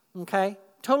 Okay?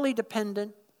 Totally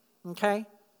dependent. Okay?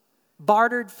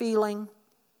 Bartered feeling.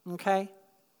 Okay?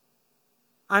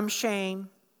 I'm shame.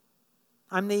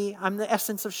 I'm the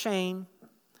essence of shame.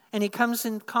 And he comes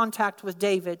in contact with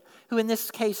David, who in this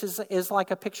case is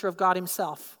like a picture of God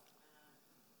himself.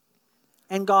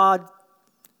 And God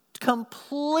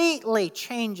completely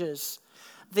changes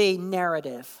the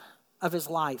narrative of his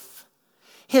life.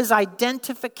 His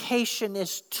identification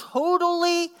is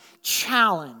totally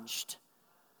challenged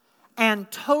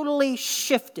and totally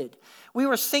shifted. We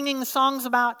were singing songs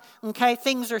about,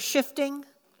 things are shifting.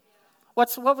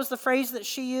 What was the phrase that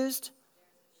she used?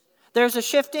 There's a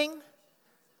shifting.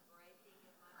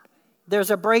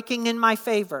 There's a breaking in my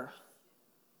favor.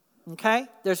 Okay?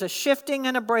 There's a shifting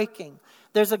and a breaking.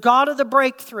 There's a God of the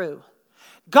breakthrough.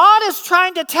 God is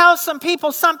trying to tell some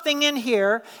people something in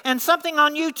here and something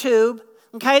on YouTube,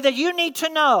 that you need to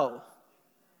know.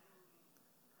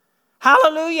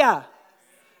 Hallelujah.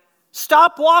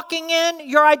 Stop walking in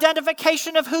your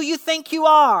identification of who you think you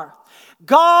are.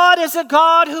 God is a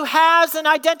God who has an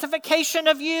identification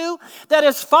of you that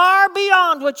is far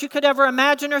beyond what you could ever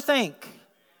imagine or think.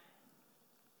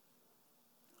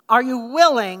 Are you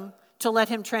willing to let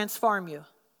him transform you?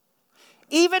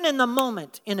 Even in the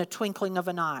moment, in a twinkling of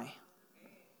an eye.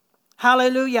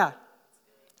 Hallelujah.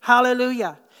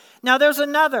 Hallelujah. Now there's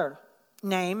another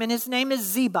name, and his name is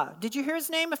Ziba. Did you hear his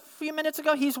name a few minutes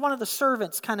ago? He's one of the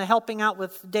servants kind of helping out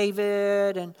with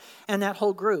David and that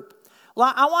whole group.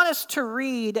 Well, I want us to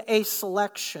read a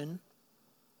selection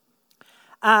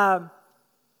from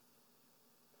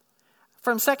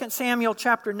 2 Samuel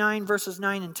chapter 9, verses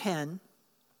 9 and 10.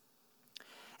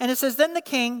 And it says, Then the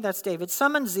king, that's David,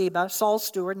 summoned Ziba, Saul's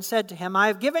steward, and said to him, I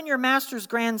have given your master's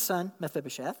grandson,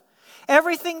 Mephibosheth,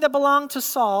 everything that belonged to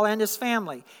Saul and his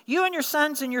family. You and your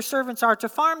sons and your servants are to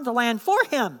farm the land for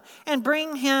him and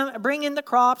bring in the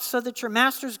crops so that your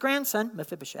master's grandson,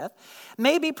 Mephibosheth,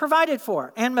 may be provided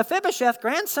for. And Mephibosheth,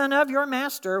 grandson of your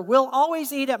master, will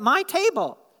always eat at my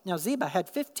table. Now Ziba had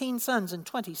 15 sons and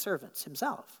 20 servants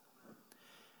himself.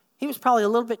 He was probably a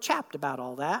little bit chapped about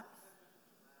all that.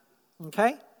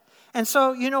 Okay? And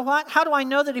so, you know what? How do I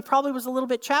know that he probably was a little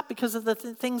bit chapped? Because of the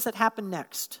things that happened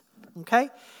next. Okay?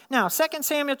 Now, 2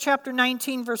 Samuel chapter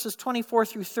 19, verses 24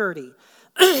 through 30.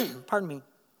 Pardon me.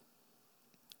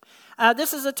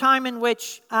 This is a time in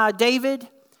which David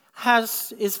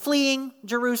is fleeing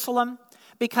Jerusalem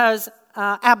because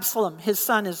Absalom, his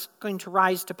son, is going to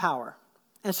rise to power.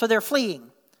 And so they're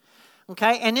fleeing.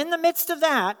 Okay? And in the midst of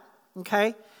that,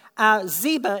 okay,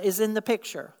 Ziba is in the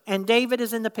picture, and David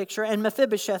is in the picture, and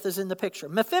Mephibosheth is in the picture.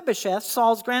 Mephibosheth,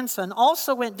 Saul's grandson,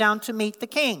 also went down to meet the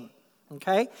king.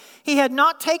 Okay? He had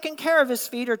not taken care of his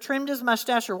feet or trimmed his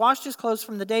mustache or washed his clothes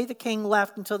from the day the king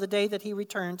left until the day that he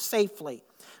returned safely.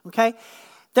 Okay?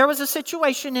 There was a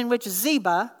situation in which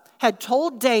Ziba had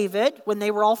told David when they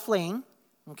were all fleeing.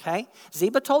 Okay?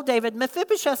 Ziba told David,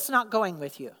 Mephibosheth's not going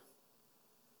with you.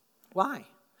 Why?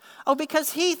 Oh,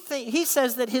 because he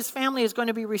says that his family is going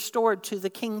to be restored to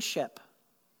the kingship.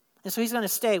 And so he's going to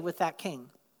stay with that king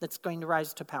that's going to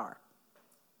rise to power.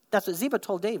 That's what Ziba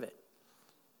told David.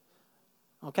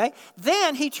 Okay?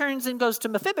 Then he turns and goes to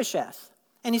Mephibosheth.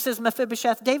 And he says,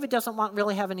 Mephibosheth, David doesn't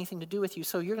really have anything to do with you,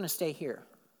 so you're going to stay here.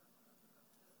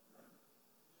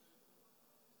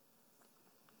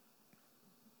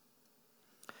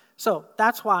 So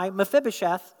that's why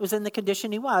Mephibosheth was in the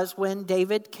condition he was when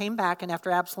David came back and after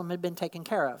Absalom had been taken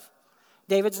care of.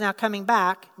 David's now coming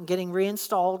back and getting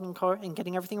reinstalled and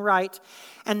getting everything right.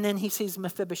 And then he sees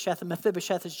Mephibosheth, and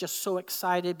Mephibosheth is just so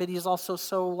excited, but he's also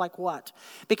so like what?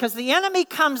 Because the enemy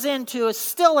comes in to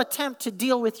still attempt to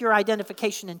deal with your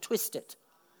identification and twist it.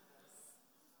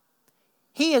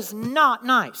 He is not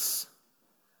nice.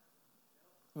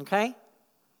 Okay?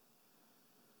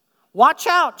 Watch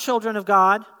out, children of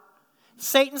God.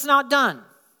 Satan's not done.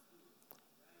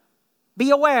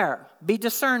 Be aware. Be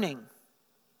discerning.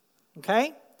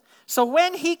 Okay? So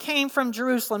when he came from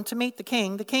Jerusalem to meet the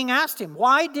king asked him,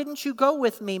 Why didn't you go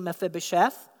with me,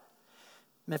 Mephibosheth?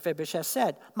 Mephibosheth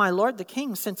said, My lord the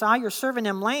king, since I, your servant,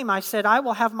 am lame, I said, I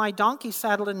will have my donkey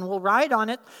saddled and will ride on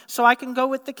it so I can go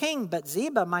with the king. But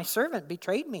Ziba, my servant,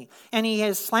 betrayed me, and he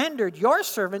has slandered your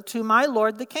servant to my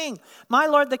lord the king. My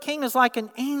lord the king is like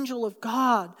an angel of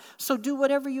God, so do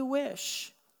whatever you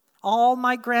wish. All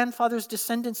my grandfather's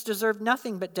descendants deserve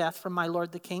nothing but death from my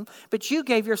lord the king, but you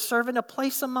gave your servant a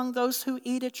place among those who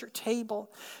eat at your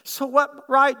table. So what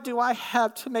right do I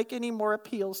have to make any more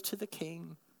appeals to the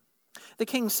king? The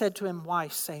king said to him, Why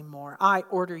say more? I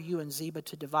order you and Ziba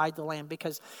to divide the land.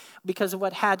 Because of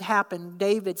what had happened,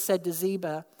 David said to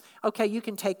Ziba, okay, you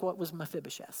can take what was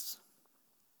Mephibosheth's.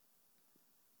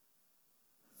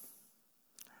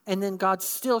 And then God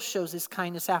still shows his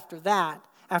kindness after that,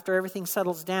 after everything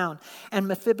settles down. And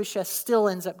Mephibosheth still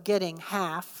ends up getting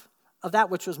half of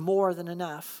that which was more than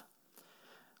enough.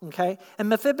 Okay? And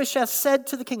Mephibosheth said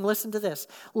to the king, listen to this,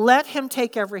 let him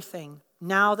take everything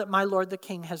now that my lord the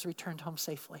king has returned home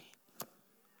safely.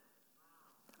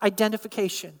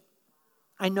 Identification.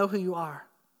 I know who you are.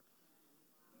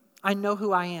 I know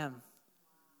who I am.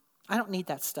 I don't need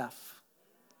that stuff.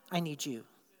 I need you.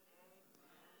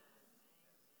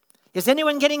 Is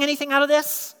anyone getting anything out of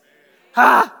this?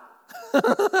 Ha!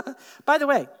 By the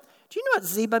way, do you know what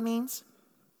Ziba means?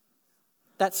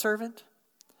 That servant?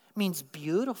 It means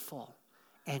beautiful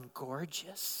and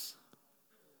gorgeous.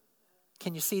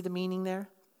 Can you see the meaning there?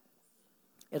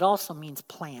 It also means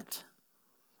plant.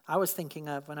 I was thinking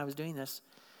of, when I was doing this,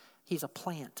 he's a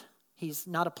plant. He's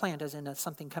not a plant as in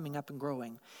something coming up and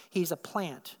growing. He's a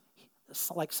plant,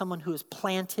 like someone who is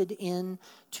planted in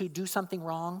to do something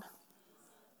wrong.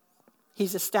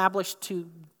 He's established to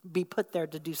be put there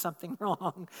to do something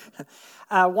wrong.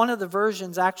 One of the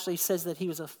versions actually says that he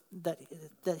was that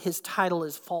his title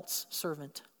is false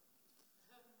servant.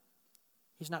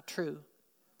 He's not true.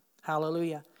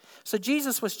 Hallelujah. So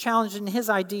Jesus was challenged in his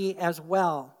ID as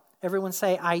well. Everyone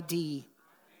say ID.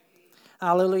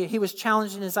 Hallelujah. He was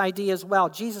challenging his idea as well.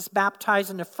 Jesus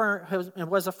baptized and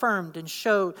was affirmed and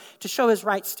to show his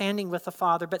right standing with the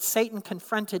Father, but Satan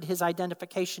confronted his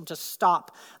identification to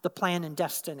stop the plan and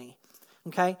destiny.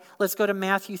 Okay? Let's go to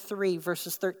Matthew 3,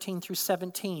 verses 13 through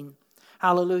 17.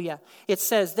 Hallelujah. It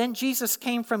says, "Then Jesus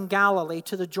came from Galilee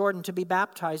to the Jordan to be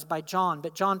baptized by John.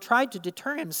 But John tried to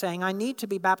deter him, saying, 'I need to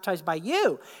be baptized by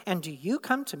you, and do you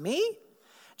come to me?'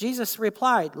 Jesus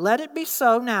replied, 'Let it be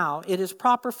so now. It is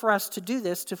proper for us to do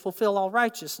this to fulfill all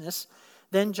righteousness.'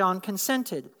 Then John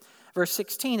consented." Verse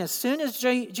 16, "As soon as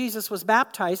Jesus was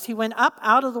baptized, he went up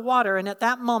out of the water, and at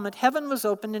that moment heaven was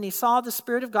opened, and he saw the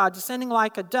Spirit of God descending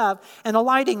like a dove and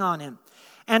alighting on him.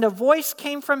 And a voice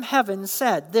came from heaven and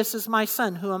said, 'This is my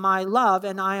Son, whom I love,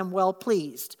 and I am well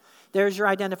pleased.'" There's your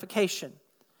identification.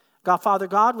 Father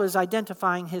God was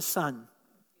identifying his Son.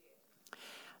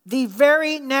 The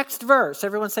very next verse,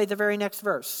 everyone say the very next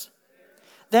verse.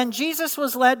 "Then Jesus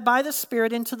was led by the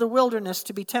Spirit into the wilderness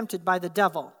to be tempted by the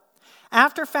devil.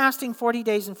 After fasting 40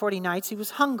 days and 40 nights, he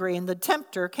was hungry, and the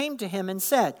tempter came to him and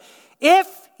said,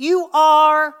 'If you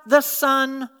are the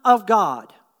Son of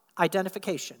God,'"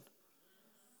 identification.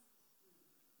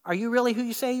 Are you really who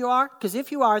you say you are? Because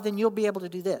if you are, then you'll be able to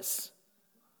do this.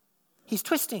 He's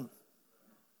twisting.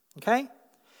 Okay?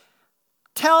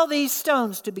 "Tell these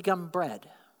stones to become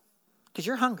bread." Because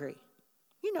you're hungry.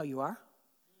 You know you are.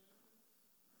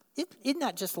 Isn't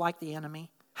that just like the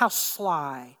enemy? How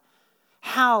sly.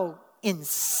 How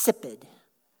insipid.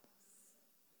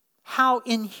 How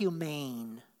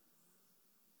inhumane.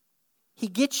 He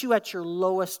gets you at your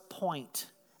lowest point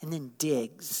and then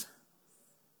digs.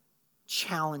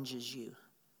 Challenges you.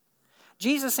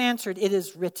 Jesus answered, "It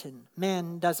is written,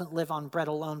 man doesn't live on bread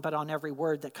alone, but on every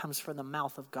word that comes from the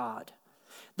mouth of God."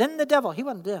 Then the devil, he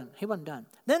wasn't done.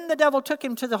 "Then the devil took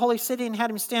him to the holy city and had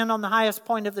him stand on the highest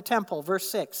point of the temple." Verse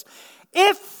 6.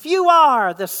 "If you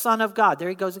are the Son of God," there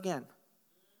he goes again.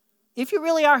 If you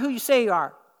really are who you say you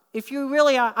are, if you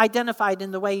really are identified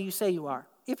in the way you say you are,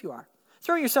 if you are,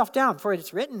 "Throw yourself down, for it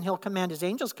is written, he'll command his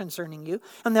angels concerning you,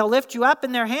 and they'll lift you up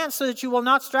in their hands so that you will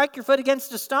not strike your foot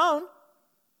against a stone."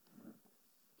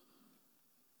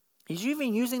 He's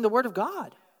even using the word of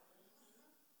God.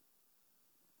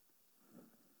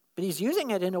 But he's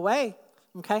using it in a way,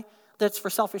 okay, that's for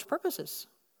selfish purposes.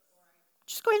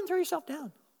 Just go ahead and throw yourself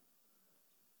down.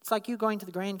 It's like you going to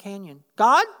the Grand Canyon.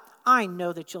 "God, I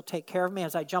know that you'll take care of me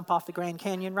as I jump off the Grand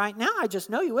Canyon right now. I just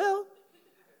know you will."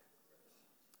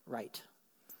 Right.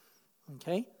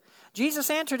 Okay. Jesus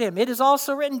answered him, "It is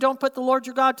also written, don't put the Lord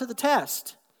your God to the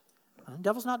test." Well, the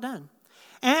devil's not done.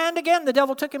 "And again, the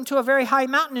devil took him to a very high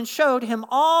mountain and showed him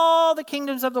all the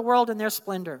kingdoms of the world and their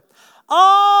splendor.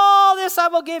 'All this I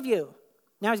will give you.'"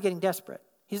 Now he's getting desperate.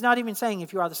 He's not even saying,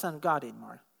 "If you are the Son of God,"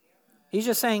 anymore. He's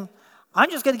just saying, "I'm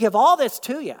just going to give all this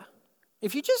to you.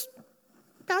 If you just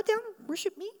bow down,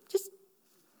 worship me,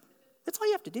 that's all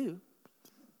you have to do."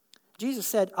 Jesus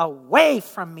said, "Away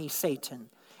from me, Satan.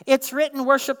 It's written,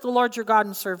 worship the Lord your God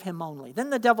and serve him only."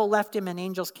 Then the devil left him and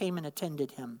angels came and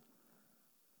attended him.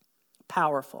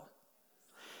 Powerful.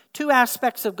 Two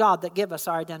aspects of God that give us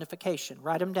our identification.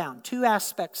 Write them down. Two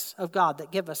aspects of God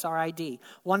that give us our ID.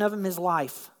 One of them is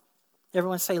life.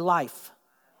 Everyone say life.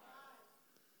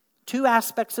 Two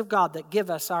aspects of God that give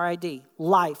us our ID.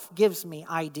 Life gives me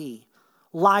ID.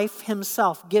 Life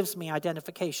himself gives me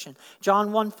identification.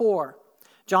 John 1:4.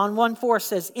 John 1:4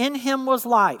 says, "In him was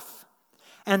life,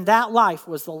 and that life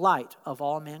was the light of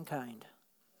all mankind."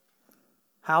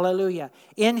 Hallelujah.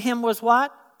 In him was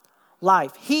what?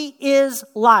 Life. He is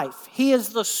life. He is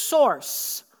the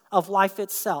source of life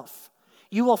itself.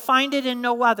 You will find it in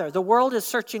no other. The world is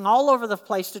searching all over the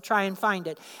place to try and find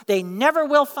it. They never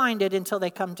will find it until they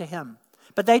come to him.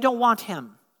 But they don't want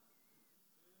him.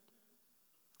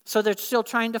 So they're still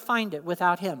trying to find it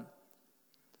without him.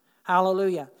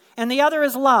 Hallelujah. And the other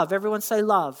is love. Everyone say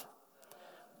love.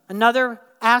 Another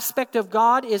aspect of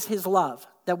God is his love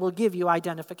that will give you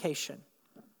identification.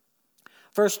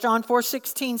 1 John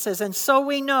 4:16 says, "And so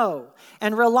we know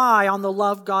and rely on the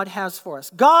love God has for us."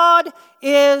 God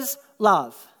is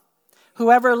love.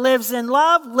 Whoever lives in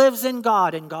love lives in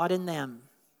God and God in them.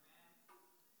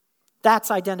 That's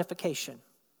identification.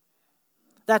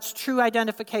 That's true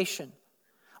identification.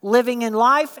 Living in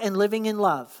life and living in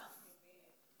love.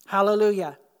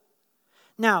 Hallelujah.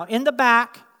 Now, in the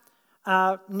back,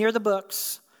 near the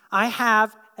books, I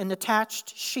have an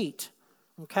attached sheet,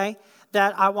 okay,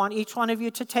 that I want each one of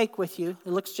you to take with you.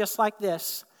 It looks just like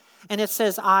this. And it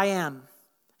says, "I am."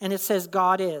 And it says,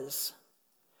 "God is."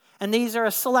 And these are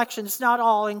a selection. It's not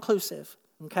all inclusive,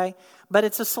 okay? But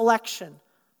it's a selection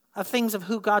of things of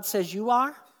who God says you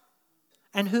are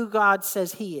and who God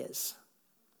says he is.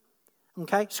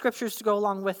 Okay? Scriptures to go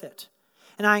along with it.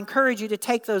 And I encourage you to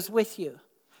take those with you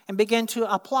and begin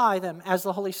to apply them as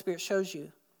the Holy Spirit shows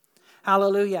you.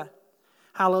 Hallelujah.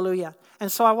 Hallelujah.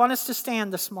 And so I want us to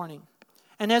stand this morning.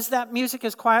 And as that music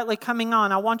is quietly coming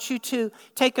on, I want you to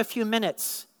take a few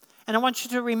minutes. And I want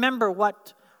you to remember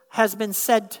what has been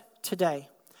said today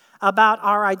about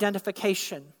our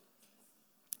identification.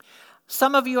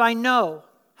 Some of you I know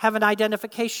have an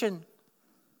identification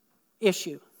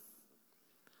issue.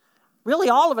 Really,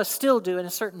 all of us still do in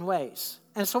certain ways.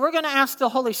 And so we're going to ask the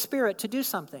Holy Spirit to do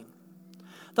something.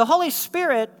 The Holy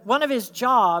Spirit, one of his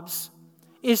jobs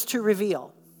is to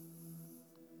reveal.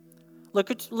 Look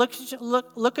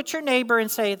at your neighbor and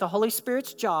say, the Holy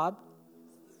Spirit's job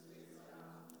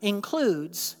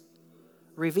includes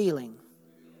revealing.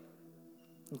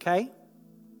 Okay?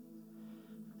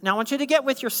 Now I want you to get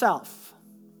with yourself.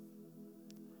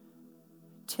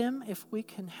 Tim, if we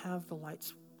can have the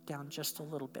lights down just a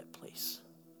little bit, please.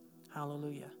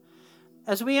 Hallelujah.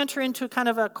 As we enter into kind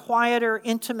of a quieter,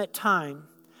 intimate time,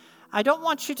 I don't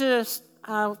want you to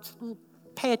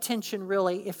pay attention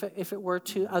really if it were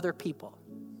to other people.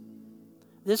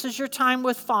 This is your time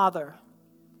with Father.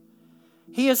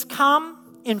 He has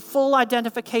come in full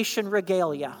identification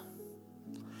regalia.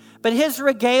 But his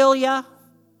regalia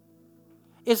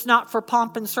is not for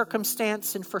pomp and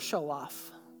circumstance and for show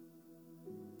off.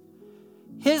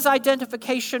 His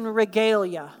identification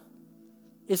regalia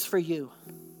is for you.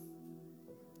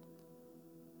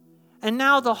 And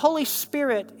now the Holy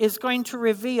Spirit is going to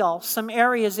reveal some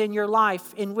areas in your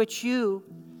life in which you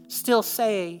still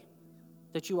say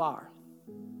that you are.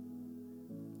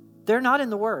 They're not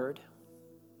in the Word.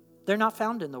 They're not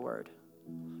found in the Word.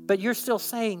 But you're still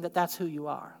saying that that's who you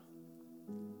are.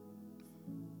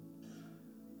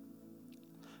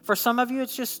 For some of you,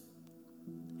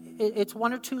 it's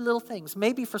one or two little things.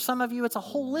 Maybe for some of you, it's a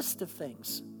whole list of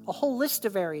things, a whole list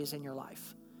of areas in your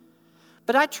life.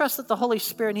 But I trust that the Holy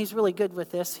Spirit, and he's really good with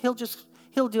this,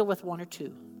 he'll deal with one or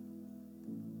two.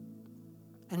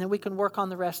 And then we can work on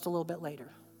the rest a little bit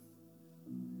later.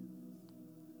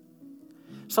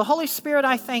 So Holy Spirit,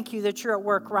 I thank you that you're at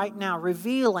work right now,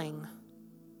 revealing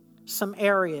some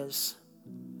areas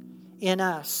in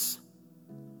us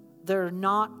that are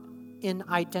not in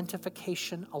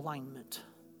identification alignment.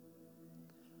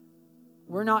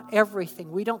 We're not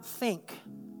everything. We don't think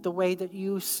the way that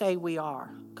you say we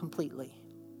are completely.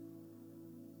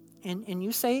 And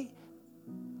you say,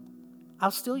 I'll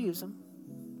still use them.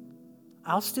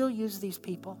 I'll still use these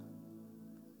people,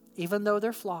 even though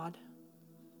they're flawed,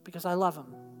 because I love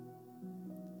them.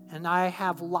 And I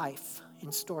have life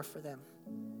in store for them.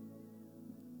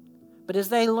 But as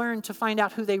they learn to find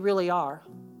out who they really are,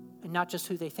 and not just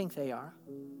who they think they are,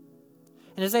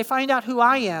 and as they find out who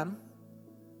I am,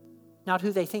 not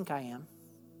who they think I am,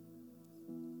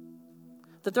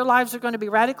 that their lives are going to be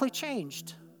radically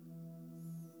changed,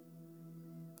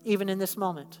 even in this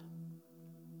moment.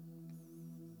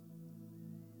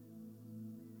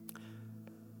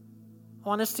 I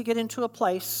want us to get into a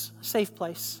place, a safe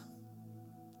place.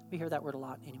 We hear that word a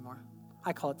lot anymore.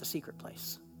 I call it the secret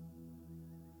place.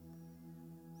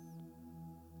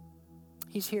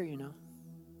 He's here, you know.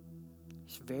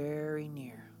 He's very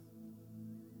near.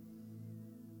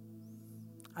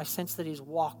 I sense that he's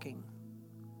walking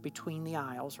between the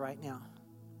aisles right now.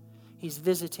 He's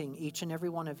visiting each and every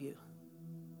one of you.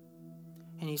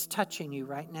 And he's touching you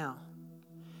right now.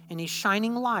 And he's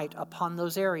shining light upon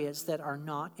those areas that are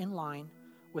not in line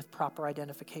with proper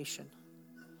identification.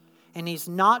 And he's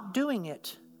not doing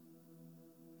it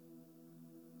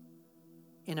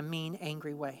in a mean,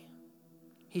 angry way.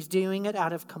 He's doing it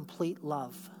out of complete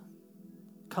love.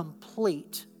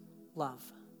 Complete love.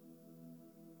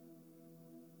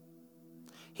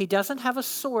 He doesn't have a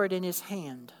sword in his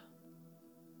hand.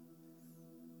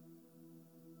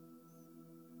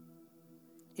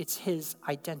 It's his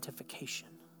identification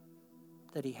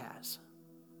that he has.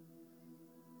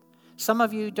 Some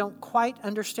of you don't quite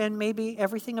understand maybe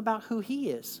everything about who he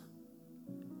is.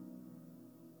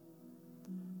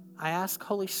 I ask,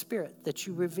 Holy Spirit, that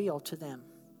you reveal to them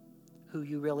who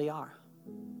you really are.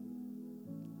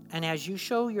 And as you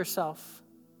show yourself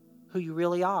who you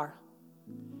really are,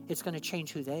 it's going to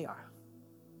change who they are.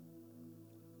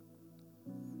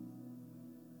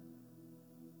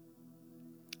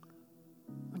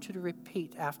 I want you to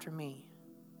repeat after me.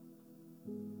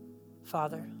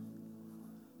 Father,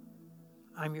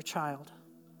 I'm your child.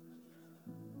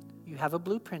 You have a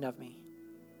blueprint of me.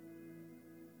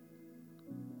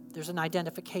 There's an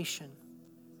identification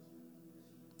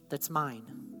that's mine,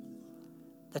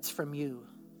 that's from you.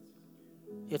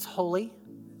 It's holy,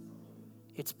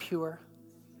 it's pure,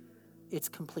 it's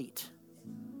complete.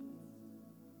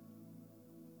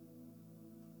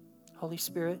 Holy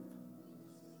Spirit,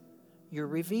 you're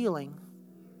revealing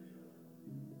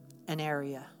an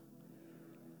area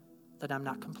that I'm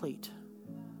not complete.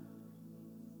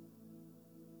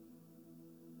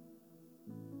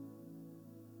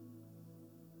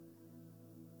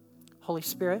 Holy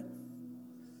Spirit,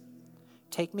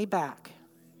 take me back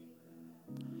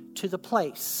to the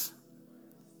place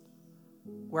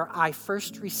where I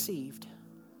first received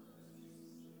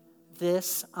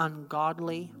this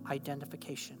ungodly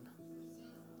identification.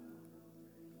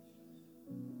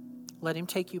 Let him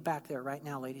take you back there right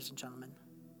now, ladies and gentlemen.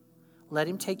 Let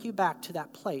him take you back to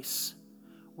that place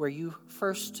where you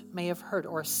first may have heard,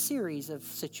 or a series of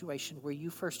situations where you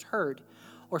first heard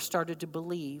or started to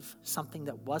believe something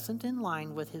that wasn't in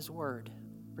line with his word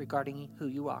regarding who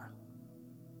you are.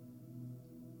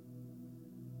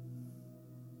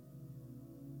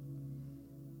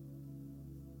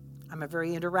 I'm a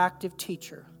very interactive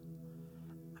teacher.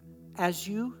 As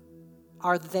you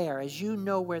are there, as you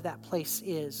know where that place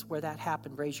is, where that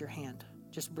happened, raise your hand.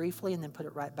 Just briefly and then put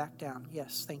it right back down.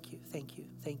 Yes, thank you, thank you,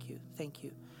 thank you, thank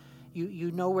you.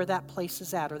 You know where that place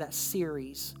is at, or that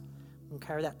series,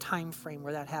 okay, or that time frame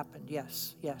where that happened.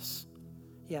 Yes, yes,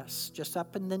 yes. Just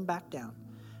up and then back down.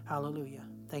 Hallelujah.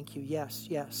 Thank you. Yes,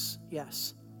 yes,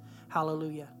 yes.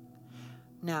 Hallelujah.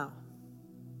 Now,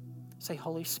 say,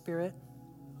 Holy Spirit,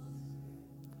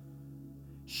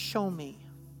 show me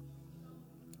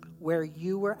where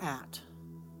you were at.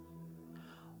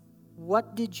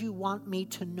 What did you want me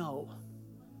to know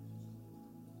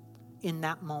in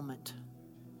that moment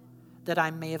that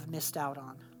I may have missed out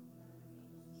on?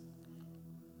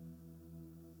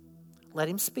 Let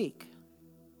him speak.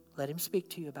 Let him speak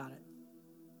to you about it.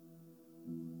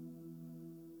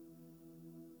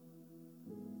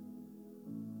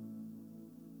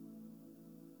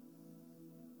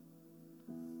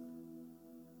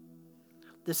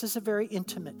 This is a very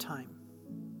intimate time.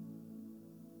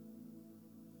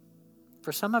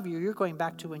 For some of you, you're going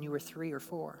back to when you were 3 or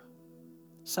 4.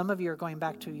 Some of you are going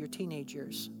back to your teenage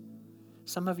years.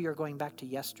 Some of you are going back to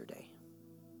yesterday.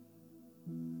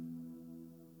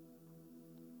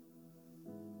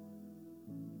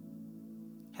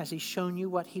 Has he shown you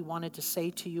what he wanted to say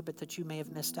to you, but that you may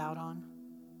have missed out on?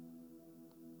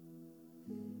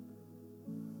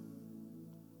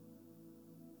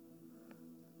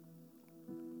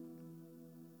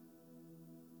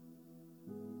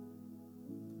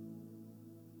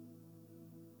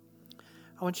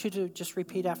 I want you to just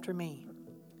repeat after me.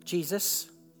 Jesus,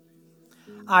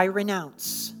 I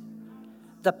renounce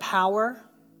the power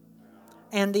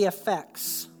and the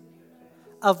effects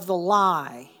of the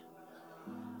lie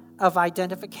of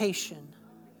identification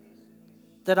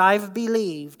that I've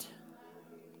believed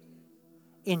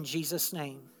in Jesus'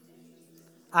 name.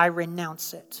 I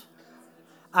renounce it.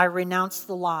 I renounce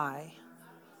the lie.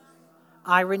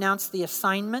 I renounce the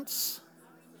assignments,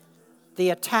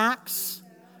 the attacks,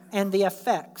 and the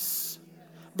effects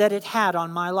that it had on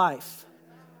my life.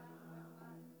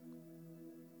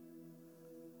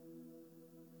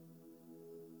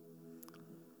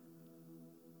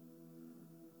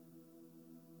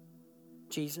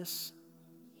 Jesus,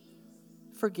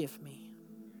 forgive me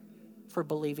for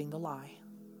believing the lie.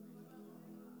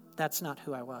 That's not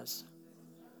who I was.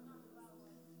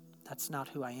 That's not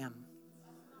who I am.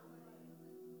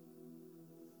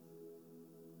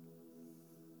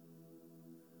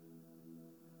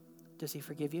 Does he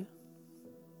forgive you?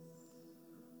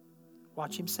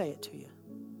 Watch him say it to you.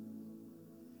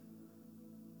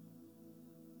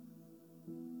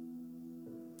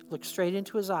 Look straight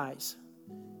into his eyes.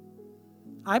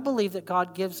 I believe that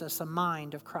God gives us a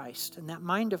mind of Christ, and that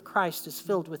mind of Christ is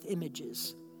filled with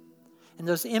images. And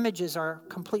those images are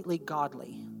completely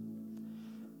godly.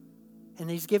 And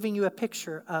he's giving you a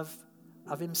picture of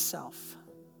himself.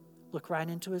 Look right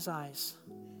into his eyes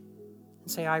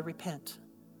and say, I repent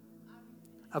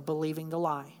of believing the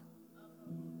lie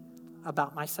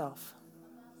about myself.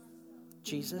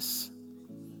 Jesus,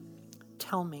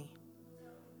 tell me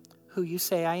who you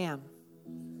say I am,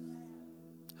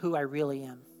 who I really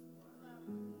am.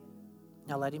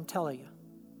 Now let him tell you.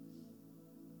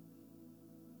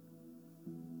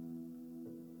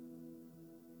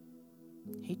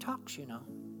 He talks, you know.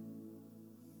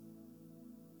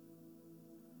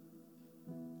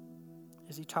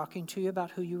 Is he talking to you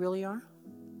about who you really are?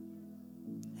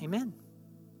 Amen.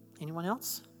 Anyone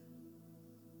else?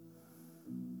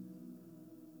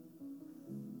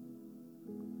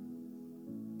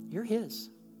 You're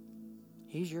his.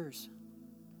 He's yours.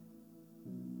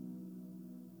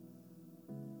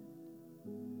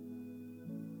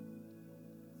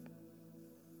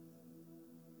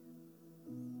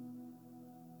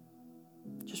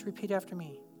 Just repeat after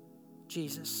me.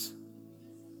 Jesus,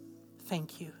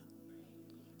 thank you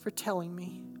for telling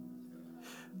me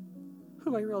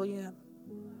who I really am.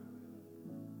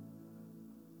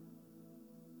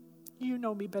 You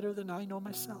know me better than I know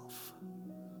myself.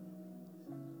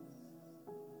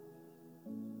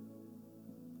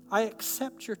 I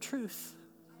accept your truth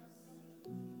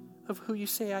of who you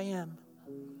say I am,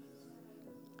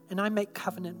 and I make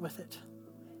covenant with it.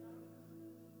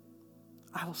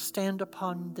 I will stand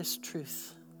upon this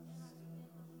truth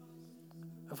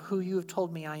of who you have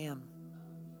told me I am.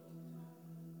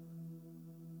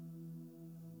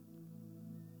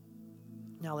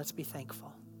 Now let's be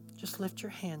thankful. Just lift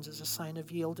your hands as a sign of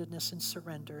yieldedness and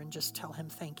surrender and just tell him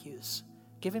thank yous.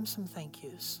 Give him some thank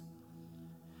yous.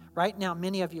 Right now,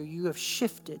 many of you have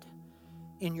shifted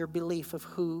in your belief of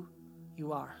who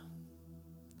you are.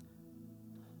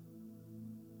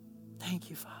 Thank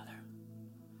you, Father.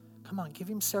 Come on, give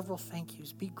him several thank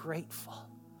yous. Be grateful.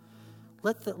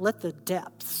 Let the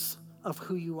depths of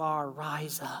who you are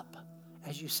rise up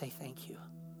as you say thank you.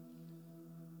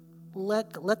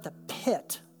 Let the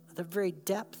pit, the very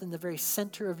depth and the very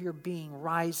center of your being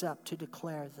rise up to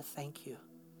declare the thank you.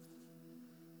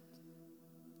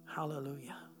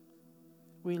 Hallelujah.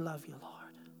 We love you, Lord.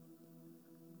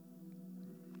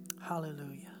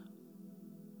 Hallelujah.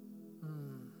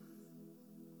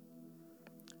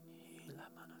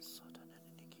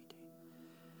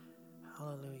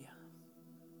 Hallelujah.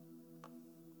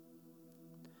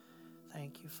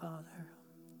 Thank you, Father.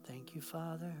 Thank you,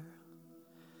 Father.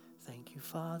 Thank you,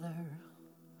 Father.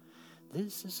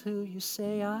 This is who you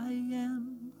say I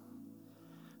am.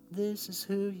 This is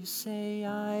who you say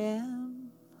I am.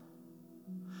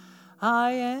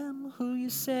 I am who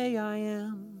you say I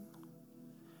am.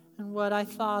 And what I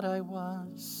thought I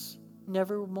was,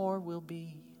 never more will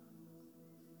be.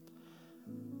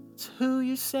 It's who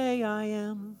you say I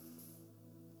am,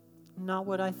 not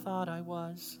what I thought I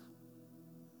was.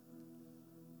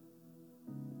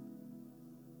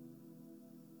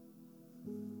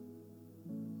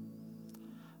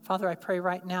 Father, I pray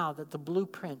right now that the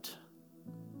blueprint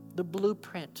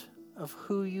of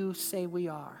who you say we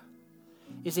are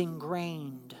is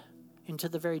ingrained into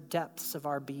the very depths of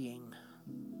our being.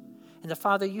 And that,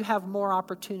 Father, you have more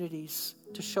opportunities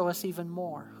to show us even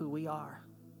more who we are.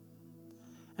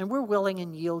 And we're willing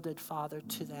and yielded, Father,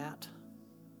 to that.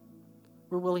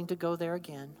 We're willing to go there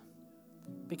again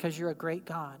because you're a great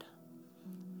God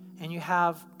and you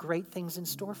have great things in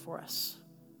store for us.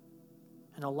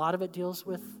 And a lot of it deals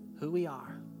with who we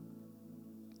are.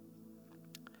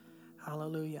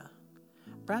 Hallelujah.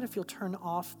 Brad, if you'll turn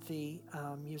off the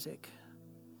music,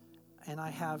 and I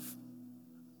have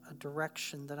a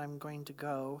direction that I'm going to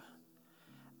go,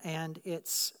 and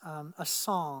it's a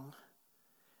song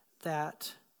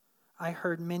that I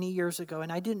heard many years ago,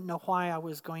 and I didn't know why I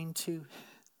was going to.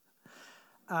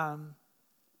 I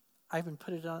even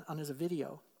put it on as a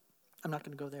video. I'm not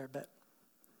going to go there, but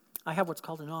I have what's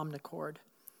called an omnichord.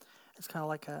 It's kind of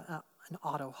like an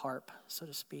auto harp, so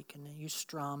to speak, and you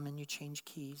strum and you change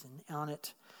keys, and on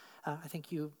it, I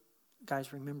think you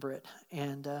guys remember it,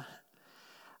 and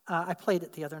I played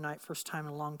it the other night, first time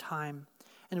in a long time,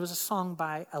 and it was a song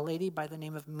by a lady by the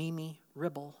name of Mimi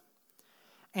Ribble,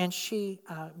 and she,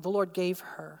 the Lord gave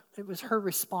her, it was her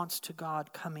response to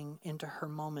God coming into her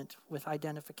moment with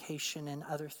identification and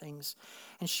other things,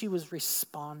 and she was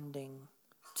responding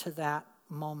to that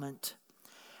moment.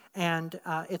 And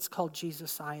it's called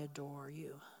Jesus, I Adore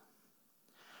You.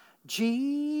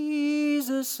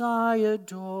 Jesus, I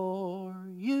adore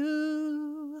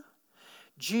you.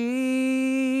 Jesus,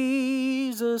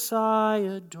 I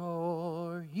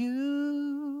adore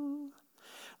you.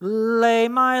 Lay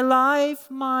my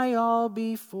life, my all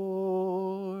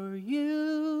before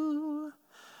you.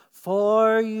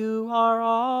 For you are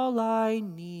all I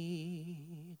need.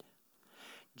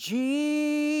 Jesus,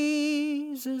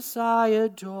 I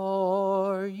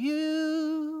adore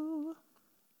you.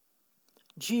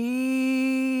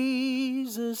 Jesus,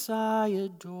 I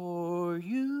adore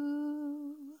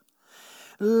you.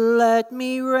 Let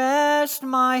me rest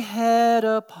my head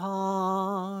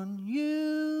upon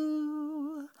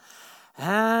you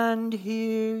and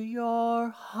hear your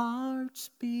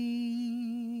heart's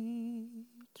beat.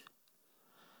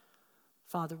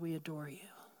 Father, we adore you.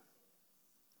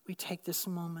 We take this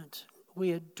moment.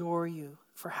 We adore you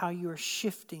for how you are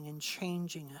shifting and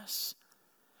changing us.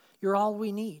 You're all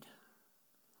we need.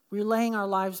 We're laying our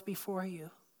lives before you,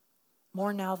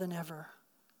 more now than ever.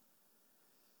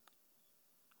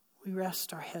 We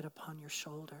rest our head upon your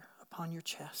shoulder, upon your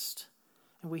chest,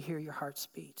 and we hear your heart's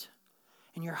beat.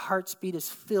 And your heart's beat is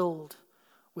filled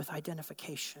with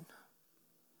identification.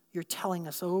 you're telling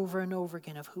us over and over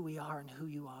again of who we are and who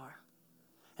you are.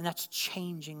 And that's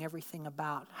changing everything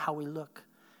about how we look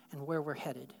and where we're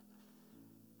headed.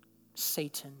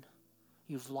 Satan,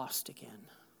 you've lost again.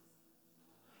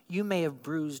 You may have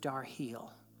bruised our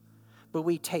heel, but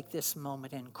we take this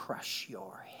moment and crush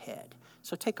your head.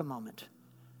 So take a moment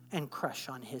and crush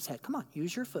on his head. Come on,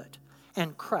 use your foot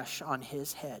and crush on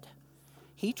his head.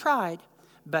 He tried,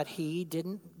 but he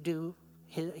didn't do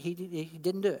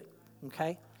it.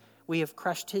 Okay? We have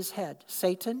crushed his head.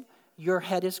 Satan, your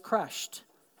head is crushed.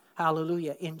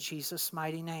 Hallelujah. In Jesus'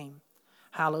 mighty name.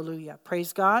 Hallelujah.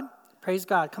 Praise God. Praise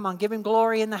God. Come on, give him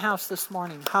glory in the house this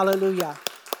morning. Hallelujah.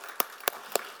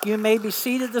 You may be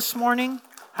seated this morning.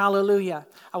 Hallelujah.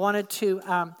 I wanted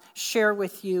to share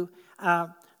with you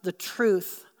the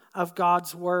truth of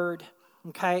God's word.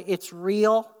 Okay? It's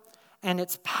real and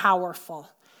it's powerful.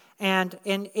 And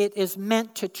it is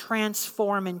meant to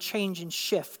transform and change and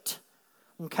shift,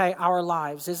 okay, our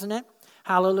lives, isn't it?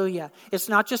 Hallelujah. It's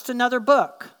not just another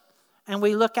book. And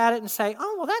we look at it and say,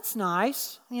 oh, well, that's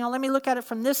nice. Let me look at it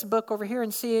from this book over here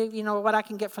and see, what I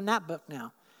can get from that book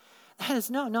now. That is,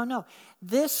 no.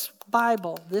 This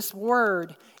Bible, this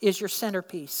word is your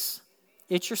centerpiece.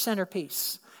 It's your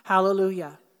centerpiece.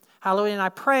 Hallelujah. Hallelujah. And I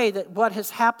pray that what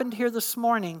has happened here this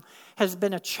morning has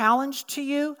been a challenge to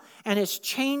you and has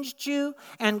changed you,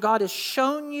 and God has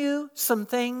shown you some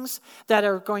things that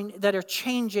are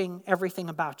changing everything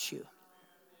about you.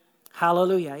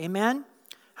 Hallelujah. Amen.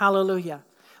 Hallelujah.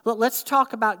 Let's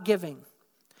talk about giving.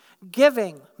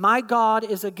 Giving. My God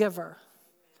is a giver.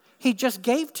 He just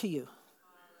gave to you.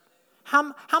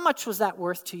 How much was that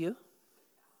worth to you?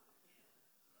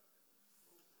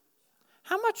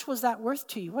 How much was that worth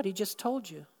to you, what he just told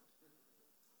you?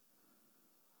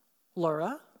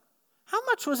 Laura, how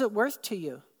much was it worth to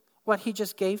you, what he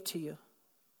just gave to you?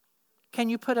 Can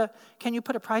you put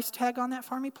a price tag on that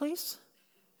for me, please?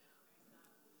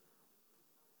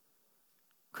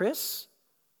 Chris?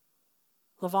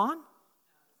 Levon?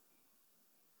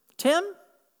 Tim?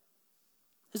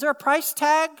 Is there a price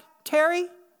tag, Terry,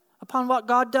 upon what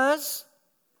God does?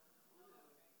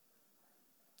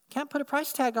 Can't put a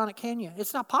price tag on it, can you?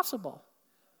 It's not possible.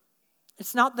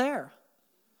 It's not there.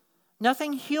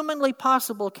 Nothing humanly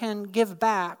possible can give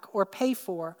back or pay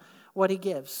for what he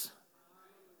gives.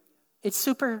 It's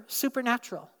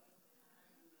supernatural.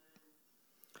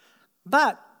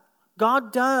 But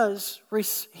God does,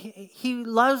 he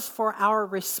loves for our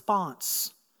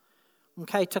response,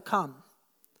 okay, to come.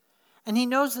 And he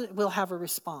knows that we'll have a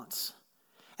response.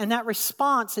 And that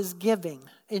response is giving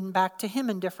back to him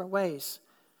in different ways.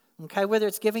 Okay, whether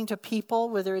it's giving to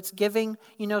people, whether it's giving,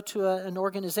 to an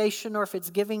organization, or if it's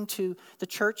giving to the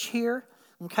church here,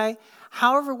 okay?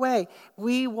 However way,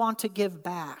 we want to give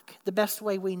back the best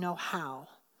way we know how.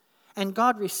 And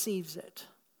God receives it.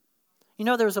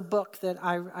 There's a book that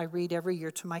I read every year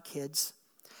to my kids,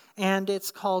 and it's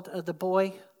called The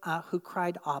Boy Who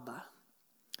Cried Abba.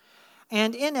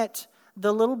 And in it,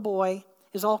 the little boy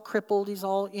is all crippled. He's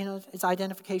all, his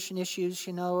identification issues,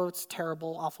 it's a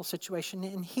terrible, awful situation.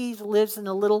 And he lives in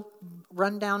a little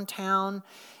rundown town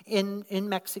in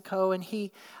Mexico, and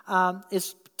he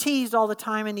is teased all the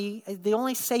time. And the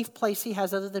only safe place he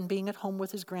has other than being at home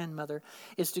with his grandmother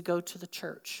is to go to the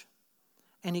church.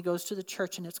 And he goes to the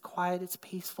church, and it's quiet, it's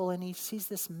peaceful, and he sees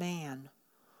this man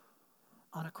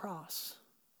on a cross.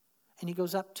 And he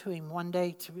goes up to him one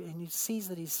day, and he sees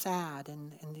that he's sad,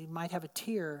 and he might have a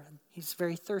tear. And he's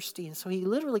very thirsty. And so he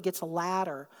literally gets a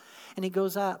ladder, and he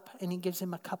goes up, and he gives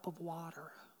him a cup of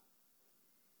water.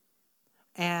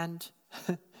 And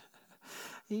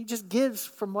he just gives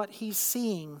from what he's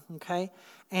seeing, okay?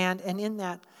 And in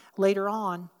that, later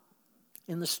on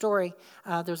in the story,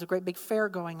 there's a great big fair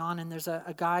going on, and there's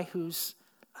a guy who's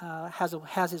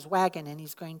has his wagon, and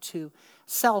he's going to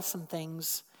sell some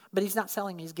things. But he's not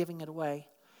selling, he's giving it away.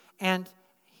 And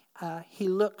he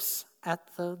looks at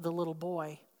the little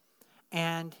boy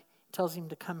and tells him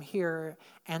to come here.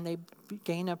 And they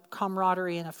gain a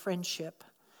camaraderie and a friendship.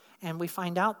 And we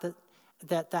find out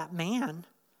that man,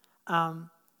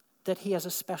 that he has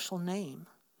a special name.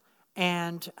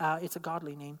 And it's a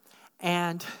godly name.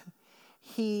 And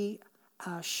he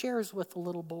shares with the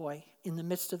little boy in the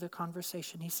midst of the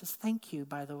conversation. He says, "Thank you,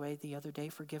 by the way, the other day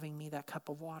for giving me that cup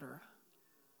of water."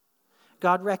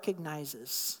 God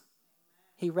recognizes.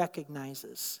 He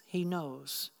recognizes. He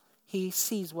knows. He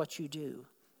sees what you do.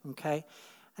 Okay?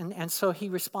 And so he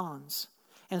responds.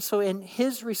 And so in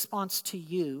his response to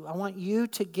you, I want you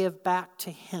to give back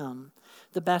to him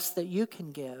the best that you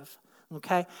can give.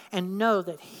 Okay? And know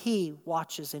that he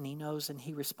watches and he knows and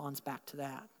he responds back to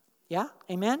that. Yeah?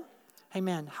 Amen?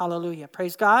 Amen. Hallelujah.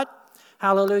 Praise God.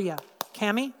 Hallelujah.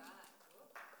 Cammie?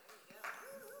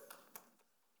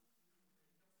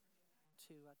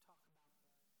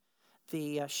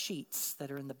 the sheets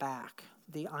that are in the back,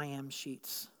 the I am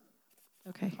sheets.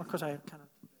 Okay. Of course, I kind of...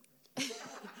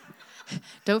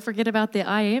 Don't forget about the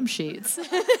I am sheets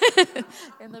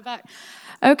in the back.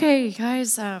 Okay,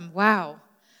 guys, wow.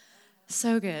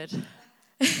 So good.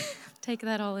 Take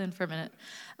that all in for a minute.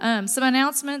 Some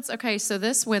announcements. Okay, so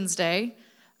this Wednesday,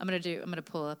 I'm gonna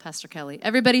pull a Pastor Kelly.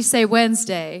 Everybody say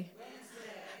Wednesday.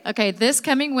 Okay, this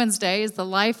coming Wednesday is the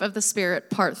Life of the Spirit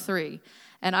Part 3.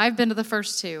 And I've been to the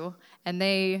first two, and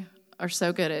they are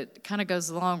so good. It kind of goes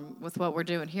along with what we're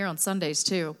doing here on Sundays,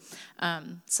 too.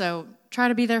 So try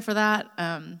to be there for that.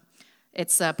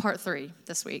 It's Part 3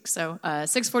 this week. So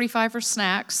 6:45 for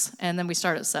snacks, and then we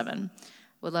start at 7.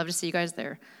 Would love to see you guys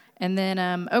there. And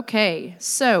then, okay,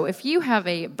 so if you have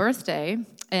a birthday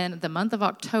in the month of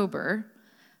October,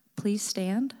 please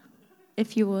stand,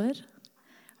 if you would.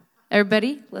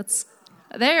 Everybody,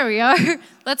 there we are.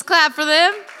 Let's clap for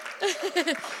them.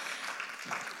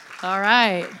 All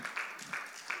right.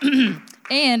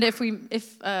 And if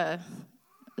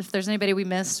there's anybody we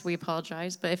missed, we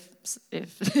apologize. But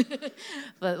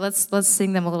but let's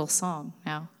sing them a little song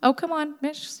now. Oh, come on,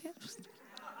 Mitch.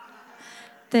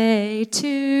 Birthday to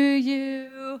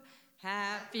you.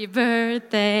 Happy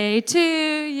birthday to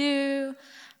you.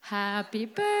 Happy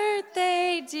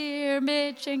birthday, dear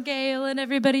Mitch and Gail and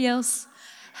everybody else.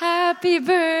 Happy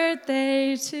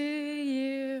birthday to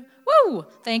you. Woo!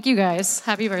 Thank you, guys.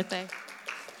 Happy birthday.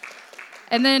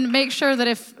 And then make sure that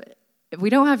if we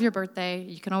don't have your birthday,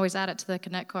 you can always add it to the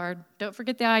Connect card. Don't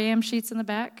forget the I am sheets in the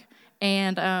back.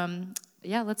 And,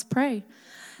 let's pray.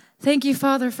 Thank you,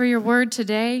 Father, for your word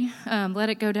today. Let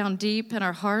it go down deep in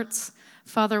our hearts.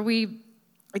 Father, we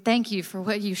thank you for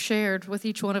what you shared with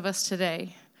each one of us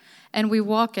today. And we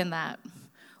walk in that.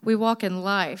 We walk in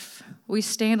life. We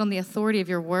stand on the authority of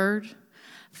your word,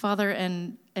 Father,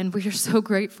 and we are so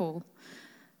grateful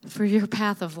for your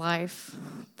path of life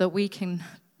that we can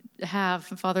have,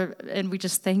 Father, and we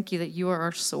just thank you that you are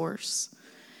our source.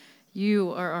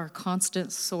 You are our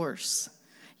constant source.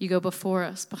 You go before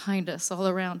us, behind us, all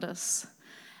around us,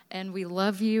 and we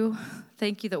love you.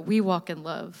 Thank you that we walk in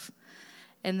love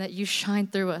and that you shine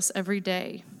through us every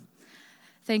day.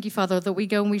 Thank you, Father, that we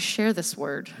go and we share this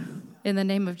word in the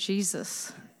name of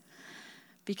Jesus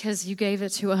because you gave it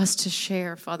to us to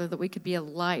share, Father, that we could be a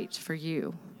light for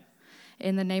you.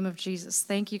 In the name of Jesus.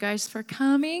 Thank you guys for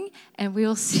coming, and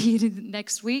we'll see you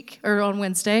next week or on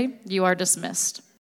Wednesday. You are dismissed.